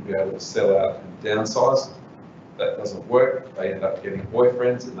out and you'll be able to sell out and downsize, that doesn't work. They end up getting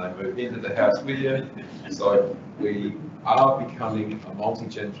boyfriends and they move into the house with you. So we are becoming a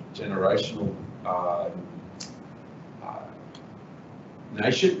multi-generational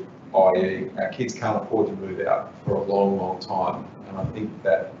nation, i.e. our kids can't afford to move out for a long, long time. And I think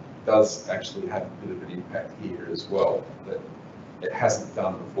that does actually have a bit of an impact here as well, that it hasn't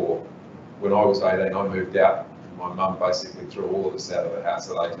done before. When I was 18, I moved out, and my mum basically threw all of us out of the house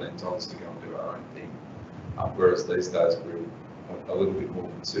at 18, told us to go and do our own thing. Whereas these days, we're a little bit more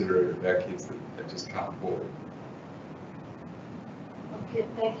considerate of our kids that just can't afford it. Okay,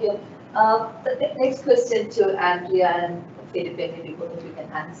 thank you. The next question to Andrea and Philip, maybe both of you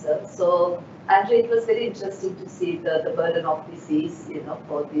can answer. So, Andrea, it was very interesting to see the burden of disease,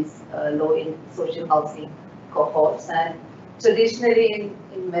 for these low-in social housing cohorts. And traditionally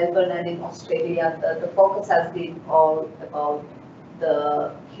in Melbourne and in Australia, the focus has been all about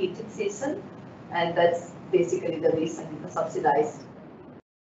the heating season, and that's basically the reason the subsidized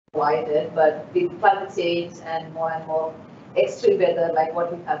provided. But with climate change and more extreme weather, like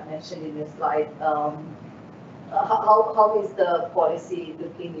what we have mentioned in the slide, how is the policy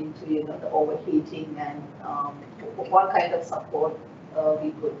looking into the overheating and what kind of support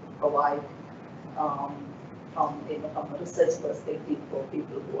we could provide from from a research perspective for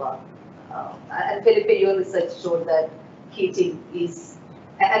people who are. And Felipe, your research showed that heating is,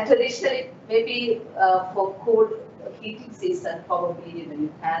 and traditionally maybe for cold heating season, probably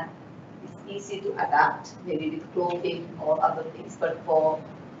you can. It's easy to adapt, maybe with clothing or other things, but for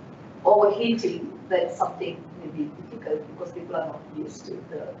overheating, that's something maybe difficult because people are not used to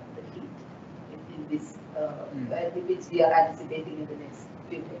the heat in this, which we are anticipating in the next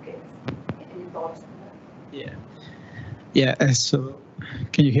few decades. Any thoughts on that? Yeah. Yeah. So,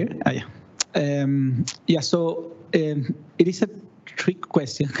 can you hear? Yeah. Yeah. So it is a trick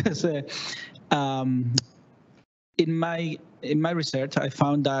question because in my research, I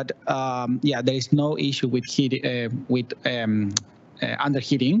found that yeah, there is no issue with heat with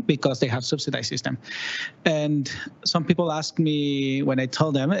underheating because they have subsidized system. And some people ask me when I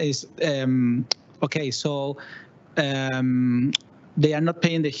tell them is okay, so they are not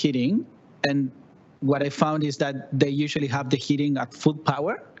paying the heating, and what I found is that they usually have the heating at full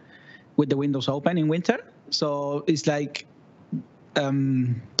power with the windows open in winter. So it's like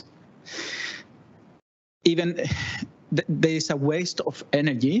even there is a waste of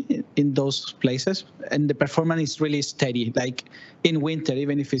energy in those places, and the performance is really steady. Like in winter,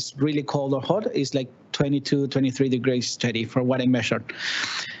 even if it's really cold or hot, it's like 22, 23 degrees steady for what I measured.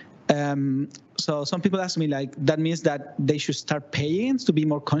 So some people ask me, like, that means that they should start paying to be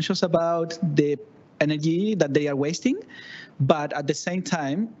more conscious about the energy that they are wasting. But at the same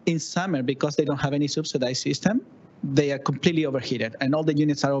time, in summer, because they don't have any subsidized system, they are completely overheated, and all the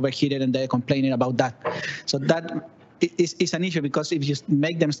units are overheated, and they're complaining about that. So that is an issue, because if you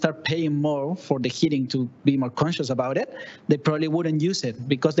make them start paying more for the heating to be more conscious about it, they probably wouldn't use it,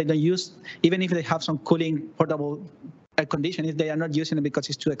 because they don't use, even if they have some cooling portable air conditioning, they are not using it because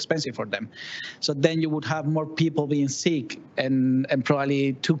it's too expensive for them. So then you would have more people being sick and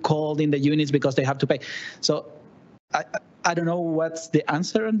probably too cold in the units because they have to pay. So I don't know what's the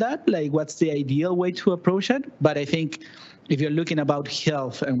answer on that, like what's the ideal way to approach it. But I think if you're looking about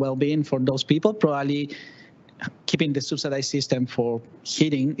health and well-being for those people, probably keeping the subsidized system for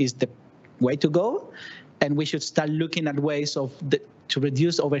heating is the way to go. And we should start looking at ways to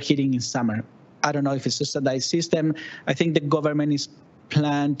reduce overheating in summer. I don't know if it's a subsidized system. I think the government is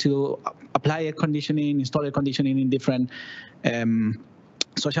planned to apply air conditioning, install air conditioning in different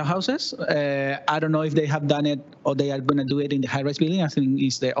social houses. I don't know if they have done it or they are going to do it in the high-rise building. I think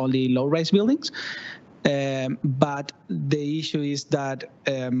it's the only low-rise buildings. But the issue is that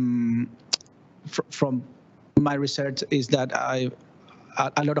from my research is that a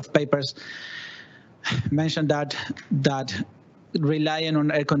lot of papers mention that relying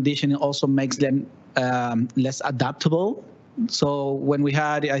on air conditioning also makes them less adaptable. So when we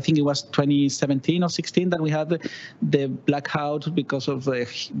had, I think it was 2017 or 16 that we had the blackout because of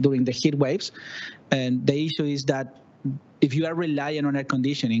during the heat waves. And the issue is that if you are relying on air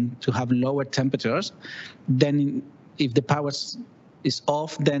conditioning to have lower temperatures, then if the power is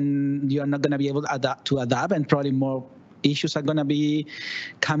off, then you are not going to be able to adapt, and probably more issues are going to be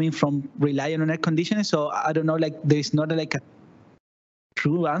coming from relying on air conditioning. So I don't know, like there is not like a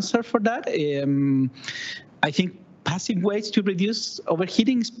true answer for that. I think passive ways to reduce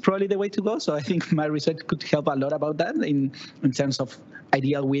overheating is probably the way to go. So I think my research could help a lot about that in terms of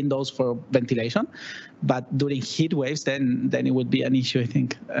ideal windows for ventilation. But during heat waves, then it would be an issue, I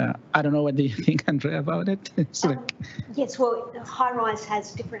think. I don't know, what do you think, Andrea, about it? Yes, well, high-rise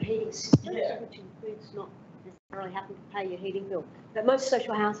has different heating systems, which includes not necessarily having to pay your heating bill. But most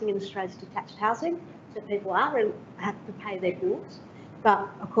social housing in Australia is detached housing, so people have to pay their bills. But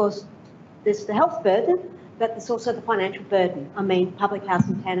of course, there's the health burden, but there's also the financial burden. I mean, public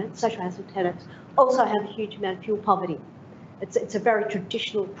housing tenants, social housing tenants also have a huge amount of fuel poverty. It's a very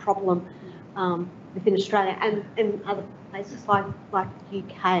traditional problem within Australia and in other places like the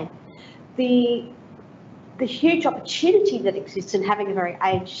UK. The huge opportunity that exists in having a very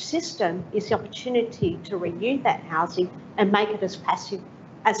aged system is the opportunity to renew that housing and make it as passive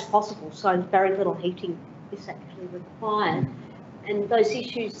as possible, so very little heating is actually required. And those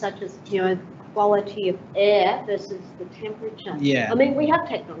issues such as, quality of air versus the temperature. Yeah. I mean, we have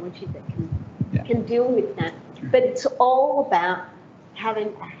technology that can deal with that, but it's all about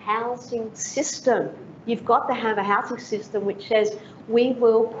having a housing system. You've got to have a housing system which says we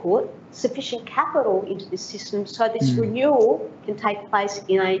will put sufficient capital into this system so this renewal can take place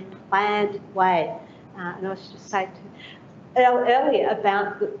in a planned way. And I was just saying earlier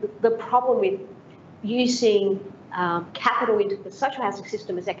about the problem with using capital into the social housing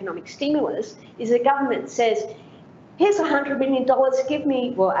system as economic stimulus is the government says here's $100 million, give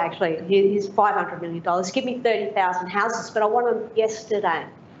me, well, actually, here's $500 million, give me 30,000 houses, but I want them yesterday.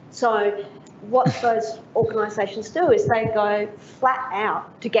 So what those organisations do is they go flat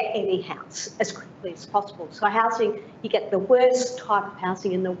out to get any house as quickly as possible. So housing, you get the worst type of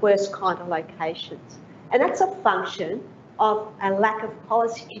housing in the worst kind of locations. And that's a function of a lack of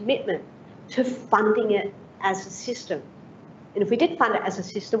policy commitment to funding it as a system. And if we did fund it as a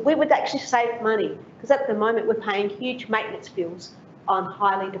system, we would actually save money, because at the moment we're paying huge maintenance bills on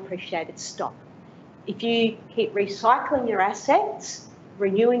highly depreciated stock. If you keep recycling your assets,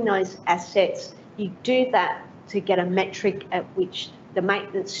 renewing those assets, you do that to get a metric at which the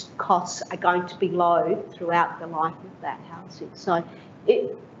maintenance costs are going to be low throughout the life of that housing. So,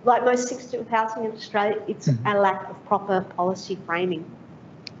 like most system housing in Australia, it's a lack of proper policy framing.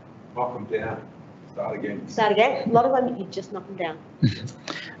 Knock them down. Start again. Start again. A lot of them, you just knock them down.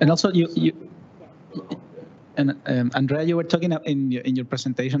 And also, Andrea, you were talking in your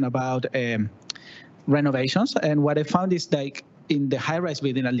presentation about renovations, and what I found is like in the high-rise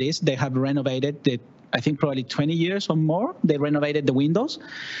building, at least, they have renovated I think probably 20 years or more. They renovated the windows,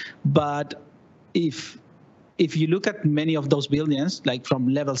 but if you look at many of those buildings, like from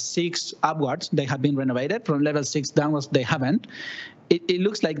level 6 upwards, they have been renovated. From level 6 downwards, they haven't. It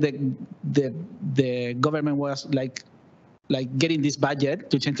looks like the government was like getting this budget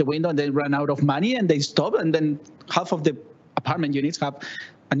to change the window, and they ran out of money and they stopped. And then half of the apartment units have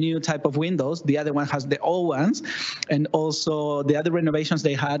a new type of windows. The other one has the old ones. And also the other renovations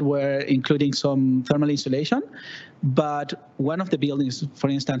they had were including some thermal insulation. But one of the buildings, for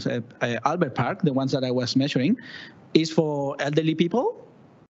instance, Albert Park, the ones that I was measuring, is for elderly people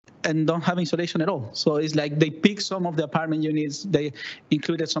and don't have insulation at all. So it's like they pick some of the apartment units, they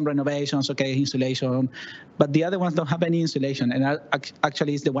included some renovations, okay, insulation, but the other ones don't have any insulation. And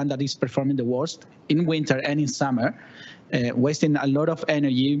actually it's the one that is performing the worst in winter and in summer, wasting a lot of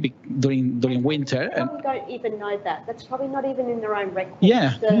energy during winter. And we don't even know that. That's probably not even in their own records.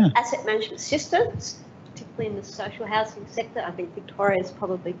 Yeah, asset management systems, particularly in the social housing sector, I think Victoria is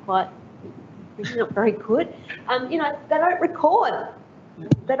probably not very good. They don't record.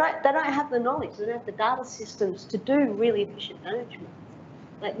 They don't have the knowledge. They don't have the data systems to do really efficient management.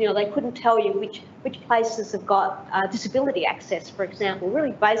 They couldn't tell you which places have got disability access, for example.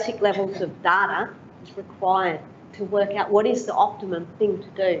 Really basic levels of data is required to work out what is the optimum thing to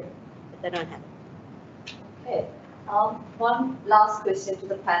do, but they don't have it. Okay. One last question to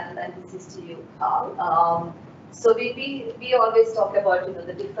the panel, and this is to you, Carl. So we always talk about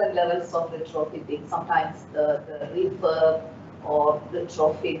the different levels of retrofitting. Sometimes the refurb or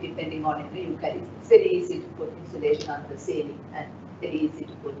retrofit, depending on it's very easy to put insulation on the ceiling and very easy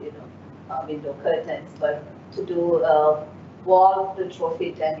to put window curtains, but to do wall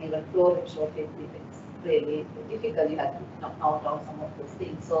retrofit and even floor retrofit, it's really difficult. You have to knock down some of those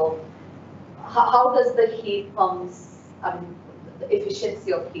things. So how does the heat pumps, the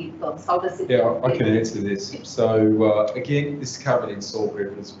efficiency of heat pumps, how does it? Yeah, I can answer this. So again, this is covered in Saul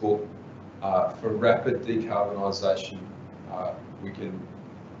Griffith's book. For rapid decarbonisation, we can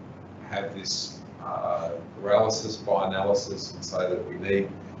have this paralysis by analysis and say that we need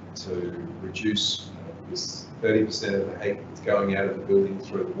to reduce this 30% of the heat that's going out of the building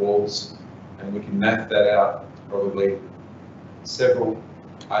through the walls, and we can map that out probably several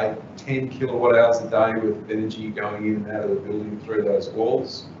 10 kilowatt hours a day worth of energy going in and out of the building through those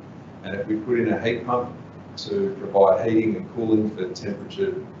walls. And if we put in a heat pump to provide heating and cooling for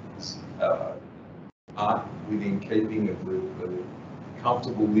temperatures aren't within keeping of the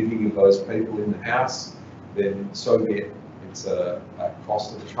comfortable living of those people in the house, then so be it. It's a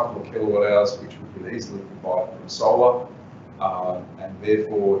cost of a couple of kilowatt hours, which we can easily provide from solar, and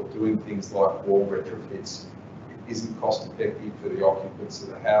therefore doing things like wall retrofits isn't cost effective for the occupants of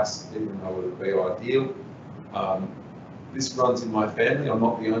the house, even though it would be ideal. This runs in my family. I'm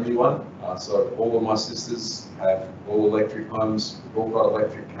not the only one. So all of my sisters have all electric homes. We've all got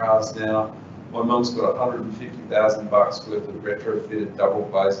electric cars now. My mum's got $150,000 worth of retrofitted double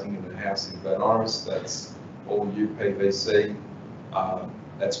glazing in the house in Glen Iris. That's all UPVC.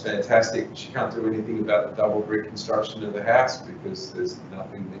 That's fantastic. She can't do anything about the double brick construction of the house because there's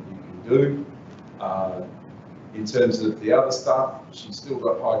nothing that you can do. In terms of the other stuff, she's still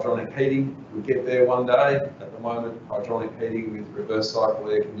got hydronic heating. We'll get there one day. At the moment, hydronic heating with reverse cycle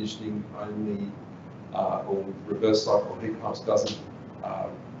air conditioning only, or with reverse cycle heat pumps doesn't.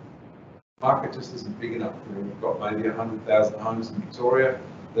 Market just isn't big enough. We've got maybe 100,000 homes in Victoria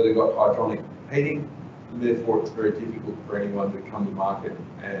that have got hydronic heating, and therefore it's very difficult for anyone to come to market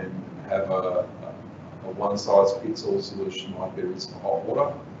and have a one-size-fits-all solution like there is for hot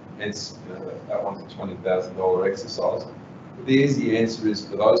water. hence that one's a $20,000 exercise. But the easy answer is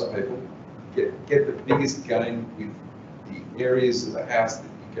for those people, get the biggest gain with the areas of the house that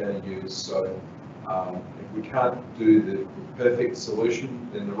you're going to use. So if we can't do the perfect solution,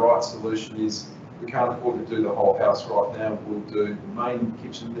 then the right solution is we can't afford to do the whole house right now. We'll do the main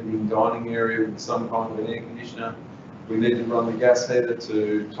kitchen, living, dining area with some kind of an air conditioner. We need to run the gas heater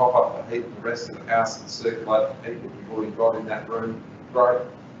to top up the heat in the rest of the house and circulate the heat that we've already got in that room. Great,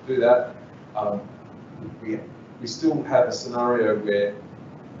 do that. We still have a scenario where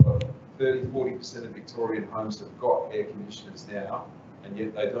 30–40% of Victorian homes have got air conditioners now, and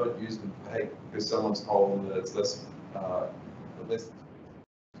yet they don't use them for heat because someone's told them that it's less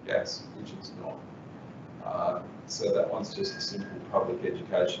gas, which it's not. So that one's just a simple public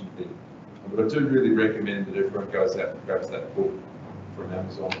education thing. But I do really recommend that everyone goes out and grabs that book from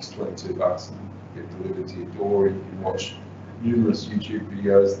Amazon. It's $22 and get delivered to your door. You can watch numerous YouTube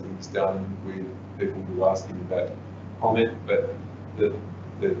videos that he's done with people who ask him about comment. But the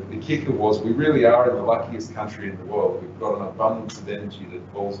kicker was we really are in the luckiest country in the world. We've got an abundance of energy that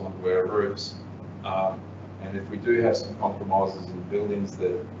falls onto our roofs. And if we do have some compromises in buildings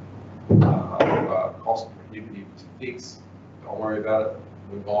that are cost prohibitive to fix, don't worry about it,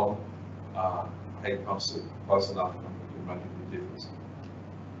 move on. Heat pumps are close enough and can make a big difference.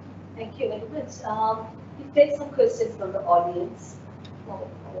 Thank you very much. If there's some questions from the audience,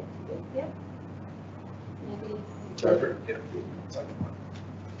 yeah. Maybe. Go for it. Yeah.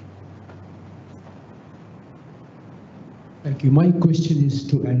 Thank you. My question is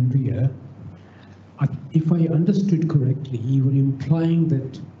to Andrea. If I understood correctly, you were implying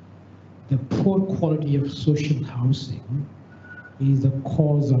that the poor quality of social housing is the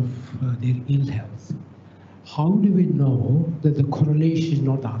cause of their ill health. How do we know that the correlation is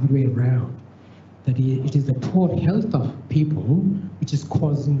not the other way around? That it is the poor health of people which is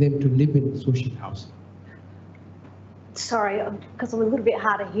causing them to live in social housing? Sorry, because I'm a little bit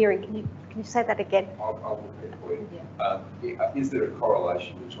hard of hearing. Can you say that again? I'll repeat for you. Yeah. Is there a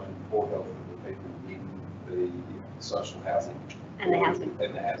correlation between the poor health of the people in the social housing and the housing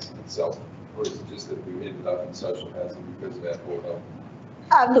itself, or is it just that we ended up in social housing because of our poor health?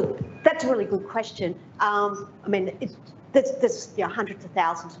 Look, that's a really good question. I mean, there's hundreds of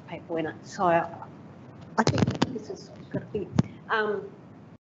thousands of people in it, so I think this has got to be.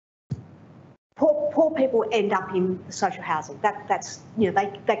 Poor people end up in the social housing. That's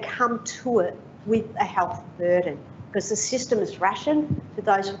they come to it with a health burden because the system is rationed to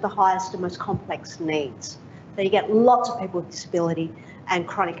those with the highest and most complex needs. So you get lots of people with disability and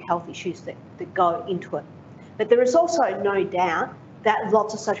chronic health issues that go into it. But there is also no doubt that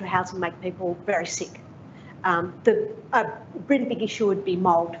lots of social housing make people very sick. The really big issue would be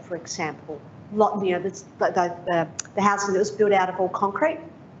mould, for example. The housing that was built out of all concrete,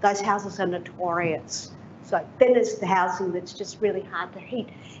 those houses are notorious. So then there's the housing that's just really hard to heat.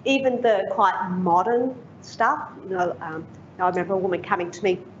 Even the quite modern stuff, I remember a woman coming to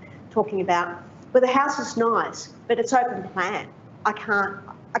me talking about, well, the house is nice, but it's open plan. I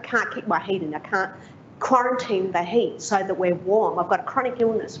can't keep my heat in. I can't quarantine the heat so that we're warm. I've got a chronic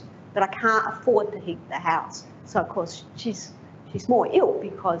illness, but I can't afford to heat the house. So of course she's more ill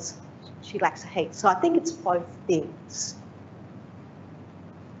because she lacks the heat. So I think it's both things.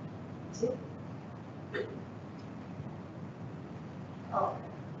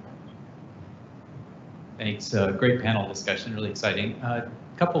 Thanks. Great panel discussion, really exciting. A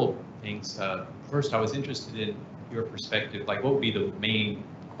couple things. First, I was interested in your perspective, like what would be the main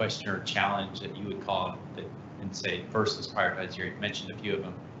question or challenge that you would call that and say first is prioritize here? You mentioned a few of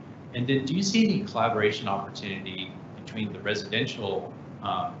them. And then do you see any collaboration opportunity between the residential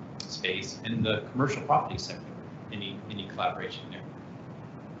space and the commercial property sector? Any collaboration there?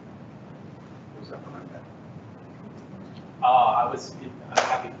 I'm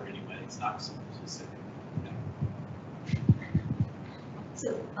happy for anyone. It's not super specific.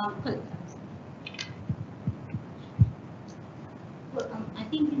 So, I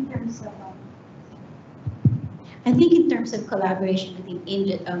think in terms of collaboration between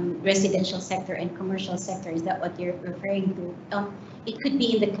the residential sector and commercial sector, is that what you're referring to? It could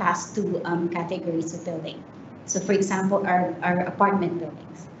be in the class 2 categories of building. So, for example, our apartment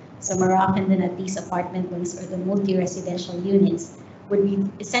buildings. So more often than not, these apartment buildings or the multi-residential units would be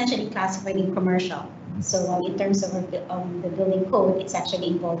essentially classified in commercial. So in terms of the building code, it's actually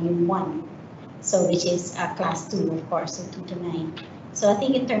in volume 1, so which is class 2, of course, so 2 to 9. So I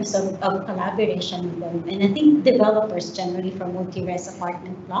think in terms of collaboration with them, and I think developers generally for multi-res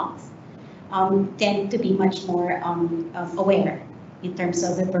apartment blocks tend to be much more aware in terms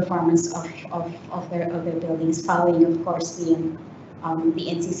of the performance of their buildings, following, of course, the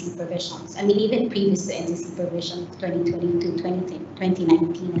NCC provisions. I mean, even previous to NCC provision, 2022,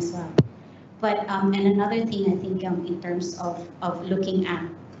 2019 as well. But, and another thing I think in terms of looking at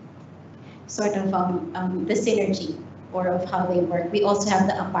sort of the synergy or of how they work, we also have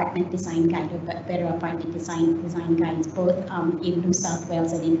the apartment design guide, or better apartment design guides, both in New South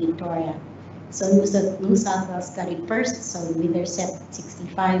Wales and in Victoria. So New South Wales got it first, so with their set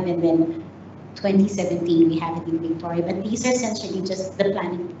 65, and then 2017 we have it in Victoria. But these are essentially just the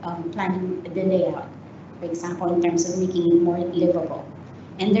planning the layout, for example, in terms of making it more livable.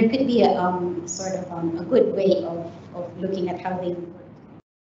 And there could be a sort of a good way of looking at how they work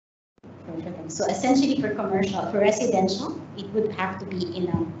for them. So essentially for commercial, for residential, it would have to be in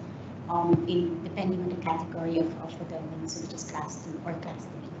depending on the category of the building, so just class 2 or class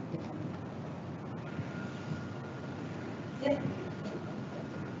 3, depending. Yeah.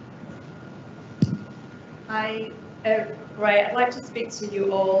 Hi, Ray, I'd like to speak to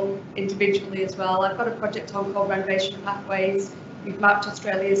you all individually as well. I've got a project on called Renovation Pathways. We've mapped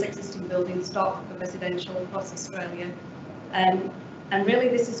Australia's existing building stock for residential across Australia. And really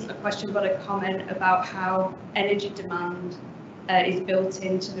this isn't a question but a comment about how energy demand is built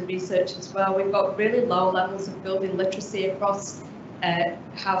into the research as well. We've got really low levels of building literacy across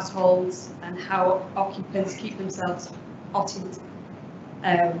households, and how occupants keep themselves hot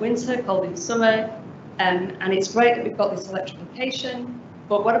in winter, cold in summer. And it's great that we've got this electrification,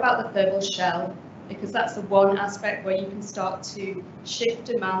 but what about the thermal shell? Because that's the one aspect where you can start to shift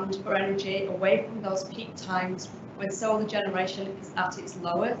demand for energy away from those peak times when solar generation is at its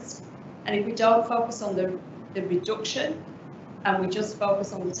lowest. And if we don't focus on the reduction and we just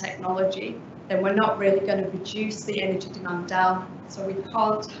focus on the technology, then we're not really going to reduce the energy demand down. So we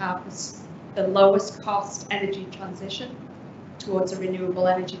can't have the lowest cost energy transition towards a renewable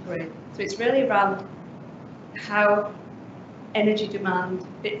energy grid. So it's really around how energy demand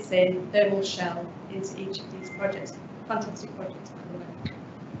fits in, thermal shell, into each of these projects. Fantastic projects, by the way.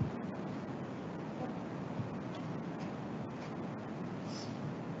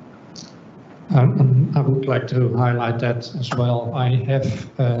 I would like to highlight that as well. I have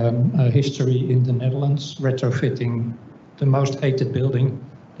a history in the Netherlands, retrofitting the most hated building,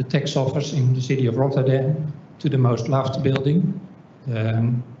 the tax office in the city of Rotterdam, to the most loved building.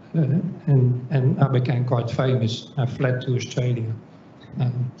 And I became quite famous. I fled to Australia.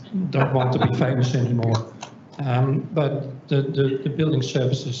 Don't want to be famous anymore. But the building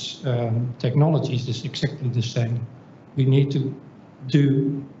services technologies is exactly the same. We need to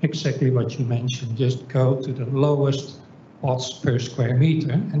do exactly what you mentioned, just go to the lowest watts per square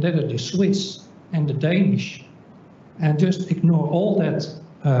meter, and that are the Swiss and the Danish, and just ignore all that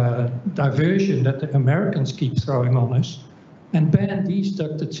diversion that the Americans keep throwing on us, and ban these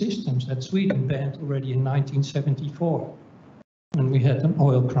ducted systems that Sweden banned already in 1974. When we had an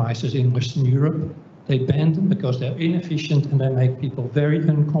oil crisis in Western Europe, they banned them because they're inefficient and they make people very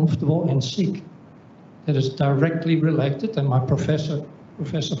uncomfortable and sick. That is directly related, and my Professor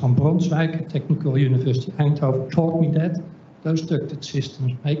van Bronswijk at Technical University Eindhoven taught me that those ducted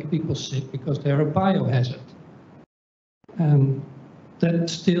systems make people sick because they're a biohazard. And that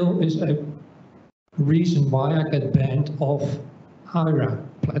still is a reason why I get banned off IRA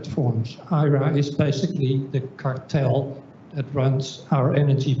platforms. IRA is basically the cartel that runs our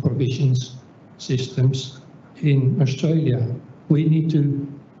energy provisions systems in Australia. We need to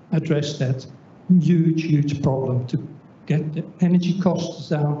address that huge problem to get the energy costs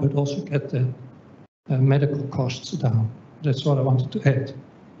down, but also get the medical costs down. That's what I wanted to add.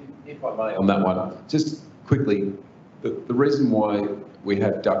 If I may on that one, just quickly, the reason why we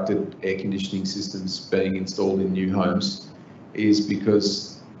have ducted air conditioning systems being installed in new homes is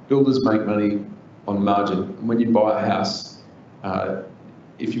because builders make money on margin. And when you buy a house,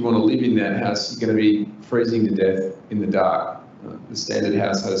 if you want to live in that house, you're going to be freezing to death in the dark. The standard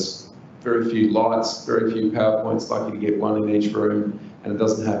house has very few lights, very few power points, lucky to get one in each room, and it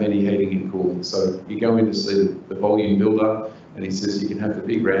doesn't have any heating and cooling. So you go in to see the volume builder, and he says you can have the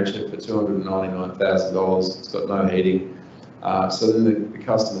big rancher for $299,000. It's got no heating. So then the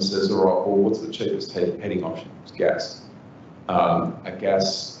customer says, all right, well, what's the cheapest heating option? It's gas. A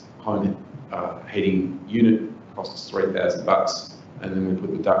gas home heating unit costs $3,000, and then we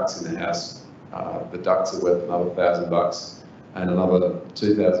put the ducts in the house. The ducts are worth another $1,000 and another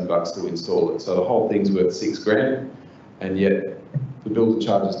 $2,000 to install it. So the whole thing's worth $6,000, and yet the builder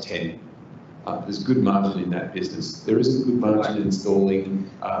charges 10. There's good margin in that business. There isn't good margin in installing.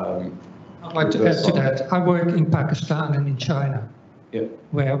 I'd like to add to that. I work in Pakistan and in China,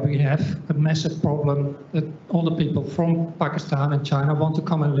 where we have a massive problem that all the people from Pakistan and China want to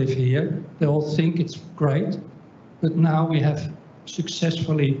come and live here. They all think it's great, but now we have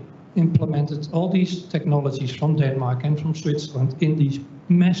successfully implemented all these technologies from Denmark and from Switzerland in these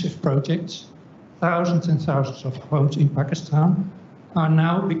massive projects. Thousands and thousands of homes in Pakistan are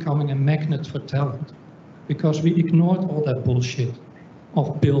now becoming a magnet for talent because we ignored all that bullshit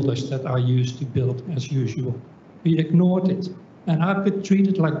of builders that are used to build as usual. We ignored it. And I get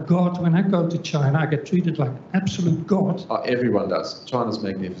treated like God. When I go to China, I get treated like absolute God. Everyone does. China's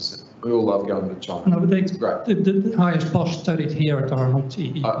magnificent. We all love going to China. No, but It's great. The highest boss studied here at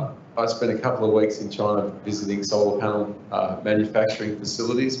RMIT. I spent a couple of weeks in China visiting solar panel manufacturing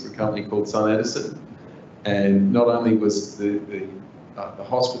facilities for a company called Sun Edison. And not only was the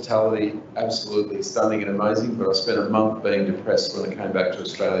hospitality absolutely stunning and amazing, but I spent a month being depressed when I came back to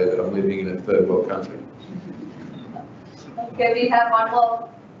Australia that I'm living in a third world country. Okay, we have one more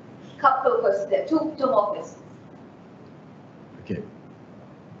couple questions there, two more questions. Okay.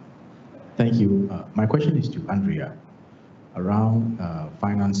 Thank you. My question is to Andrea around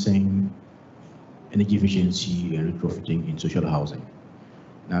financing energy efficiency and retrofitting in social housing.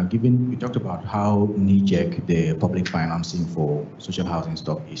 Now, given we talked about how knee-jerk the public financing for social housing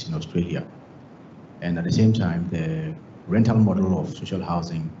stock is in Australia, and at the same time, the rental model of social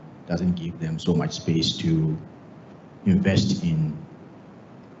housing doesn't give them so much space to invest in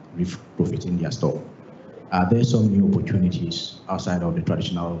retrofitting their stock. Are there some new opportunities outside of the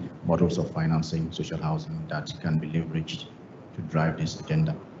traditional models of financing social housing that can be leveraged to drive this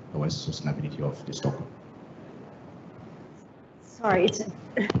agenda towards sustainability of the stock? Sorry, it's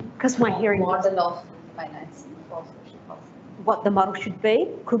because my hearing. Model of financing for social housing. What the model could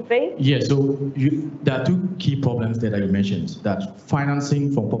be? Yeah, so there are two key problems that you mentioned, that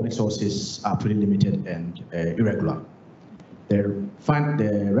financing from public sources are pretty limited and irregular. The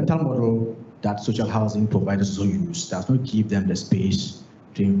rental model that social housing providers also use does not give them the space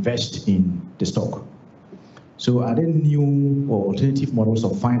to invest in the stock. So are there new or alternative models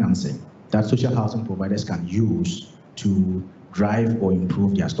of financing that social housing providers can use to drive or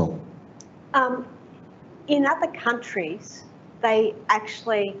improve their stock? In other countries, they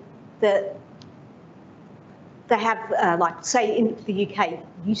actually, they have, like say in the UK,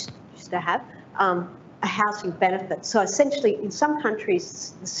 used to have a housing benefit. So essentially in some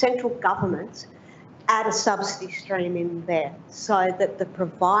countries, the central government add a subsidy stream in there so that the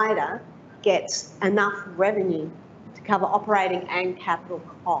provider gets enough revenue to cover operating and capital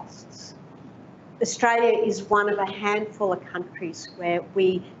costs. Australia is one of a handful of countries where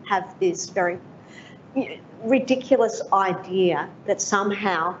we have this very ridiculous idea that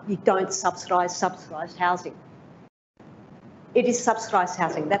somehow you don't subsidise subsidised housing. It is subsidised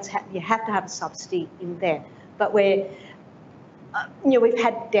housing. That's you have to have a subsidy in there. But we've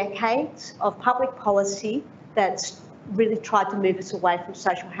had decades of public policy that's really tried to move us away from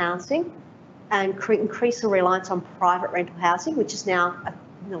social housing and increase the reliance on private rental housing, which is now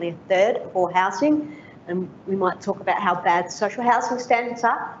nearly a third of all housing. And we might talk about how bad social housing standards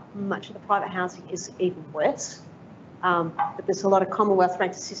are. Much of the private housing is even worse. But there's a lot of Commonwealth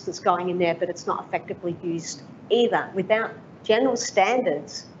rent assistance going in there, but it's not effectively used either. Without general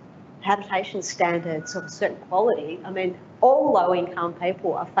standards, habitation standards of a certain quality, I mean, all low-income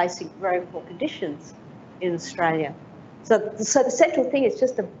people are facing very poor conditions in Australia. So the central thing is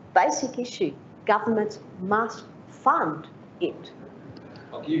just a basic issue. Governments must fund it.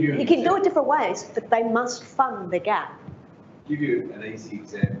 I'll give you. You can do it different ways, but they must fund the gap. I'll give you an easy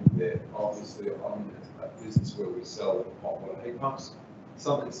example there. Obviously, I'm in a business where we sell hot water heat pumps.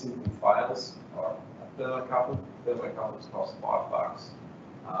 Something simple fails. A thermocouples cost $5.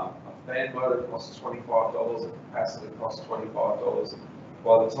 A fan motor costs $25. A capacitor costs $25.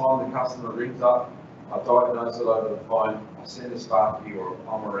 By the time the customer rings up, I diagnose it over the phone. I send a Sparky or a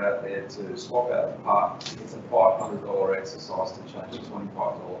plumber out there to swap out the part. It's a $500 exercise to change a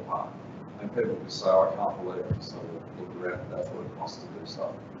 $25 part. And people will say, I can't believe it. So we'll look around, that's what it costs to do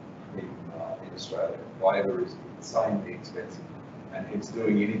stuff in Australia. Labour is insanely expensive. And hence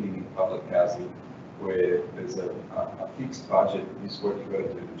doing anything in public housing where there's a fixed budget, this is what you've got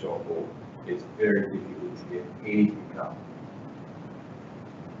to do the job for, it's very difficult to get anything done.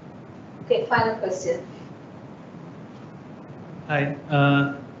 Okay, final question. Hi,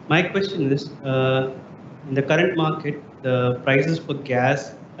 my question is, in the current market, the prices for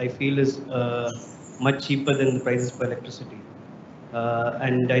gas, I feel, is much cheaper than the prices for electricity.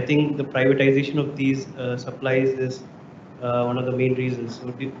 And I think the privatization of these supplies is one of the main reasons.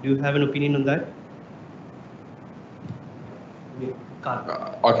 So do you have an opinion on that?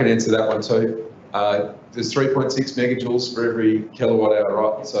 I can answer that one too. There's 3.6 megajoules for every kilowatt hour,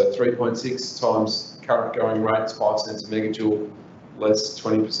 right? So 3.6 times current going rate is 5 cents a megajoule, less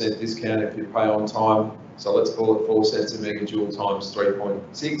 20% discount if you pay on time. So let's call it 4 cents a megajoule times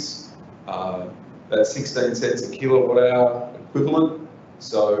 3.6. That's 16 cents a kilowatt hour equivalent.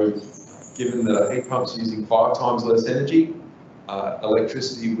 So given that a heat pump's using 5 times less energy,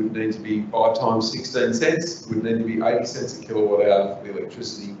 electricity would need to be 5 times 16 cents, would need to be 80 cents a kilowatt hour for the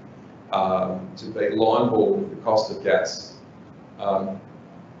electricity to be line ball with the cost of gas.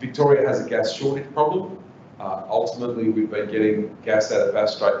 Victoria has a gas shortage problem. Ultimately, we've been getting gas out of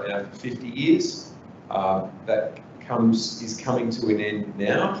Bass Strait now for 50 years. That is coming to an end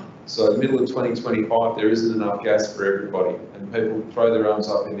now. So middle of 2025, there isn't enough gas for everybody. And people throw their arms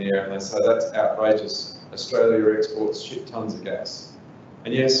up in the air and they say, that's outrageous. Australia exports shit tons of gas.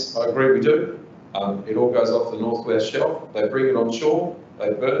 And yes, I agree we do. It all goes off the northwest shelf. They bring it on shore, they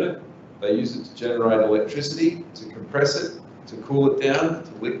burn it, they use it to generate electricity, to compress it, to cool it down,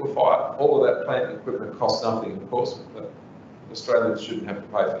 to liquefy it. All of that plant and equipment costs nothing, of course, but Australians shouldn't have to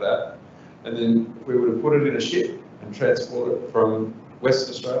pay for that. And then if we were to put it in a ship and transport it from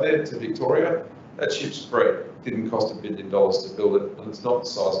Western Australia to Victoria, that ship's free. It didn't cost $1 billion to build it, and it's not the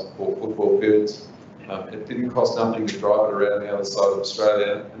size of 4 football fields. It didn't cost nothing to drive it around the other side of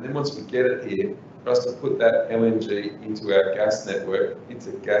Australia. And then once we get it here, for us to put that LNG into our gas network, it's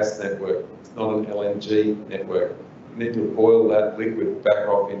a gas network, it's not an LNG network. We need to boil that liquid back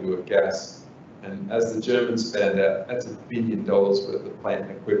off into a gas. And as the Germans found out, that's $1 billion worth of plant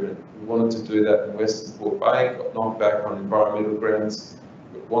and equipment. We wanted to do that in Western Port Bay, got knocked back on environmental grounds.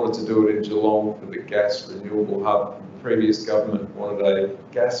 We wanted to do it in Geelong for the gas renewable hub. The previous government wanted a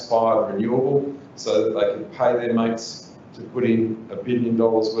gas-fired renewable so that they could pay their mates to put in $1 billion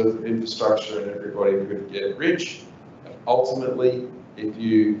worth of infrastructure and everybody could get rich. Ultimately, if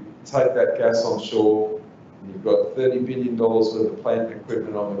you take that gas on shore, you've got $30 billion worth of plant and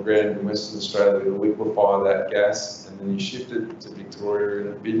equipment on the ground in Western Australia to liquefy that gas, and then you shift it to Victoria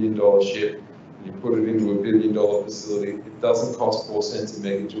in $1 billion ship, and you put it into $1 billion facility. It doesn't cost 4 cents a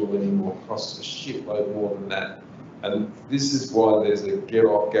megajoule anymore, it costs a shitload more than that. And this is why there's a get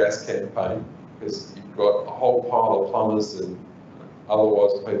off gas campaign, because you've got a whole pile of plumbers and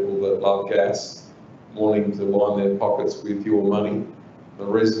otherwise people that love gas wanting to line their pockets with your money. The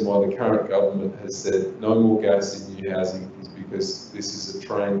reason why the current government has said no more gas in new housing is because this is a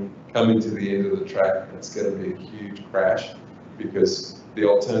train coming to the end of the track and it's going to be a huge crash, because the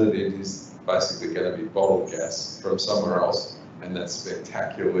alternative is basically going to be bottled gas from somewhere else, and that's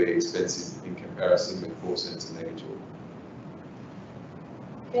spectacularly expensive in comparison with 4 cents a megajoule.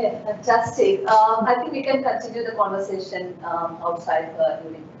 Okay, fantastic. I think we can continue the conversation outside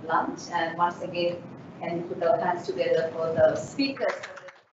during lunch, and once again, can we put our hands together for the speakers.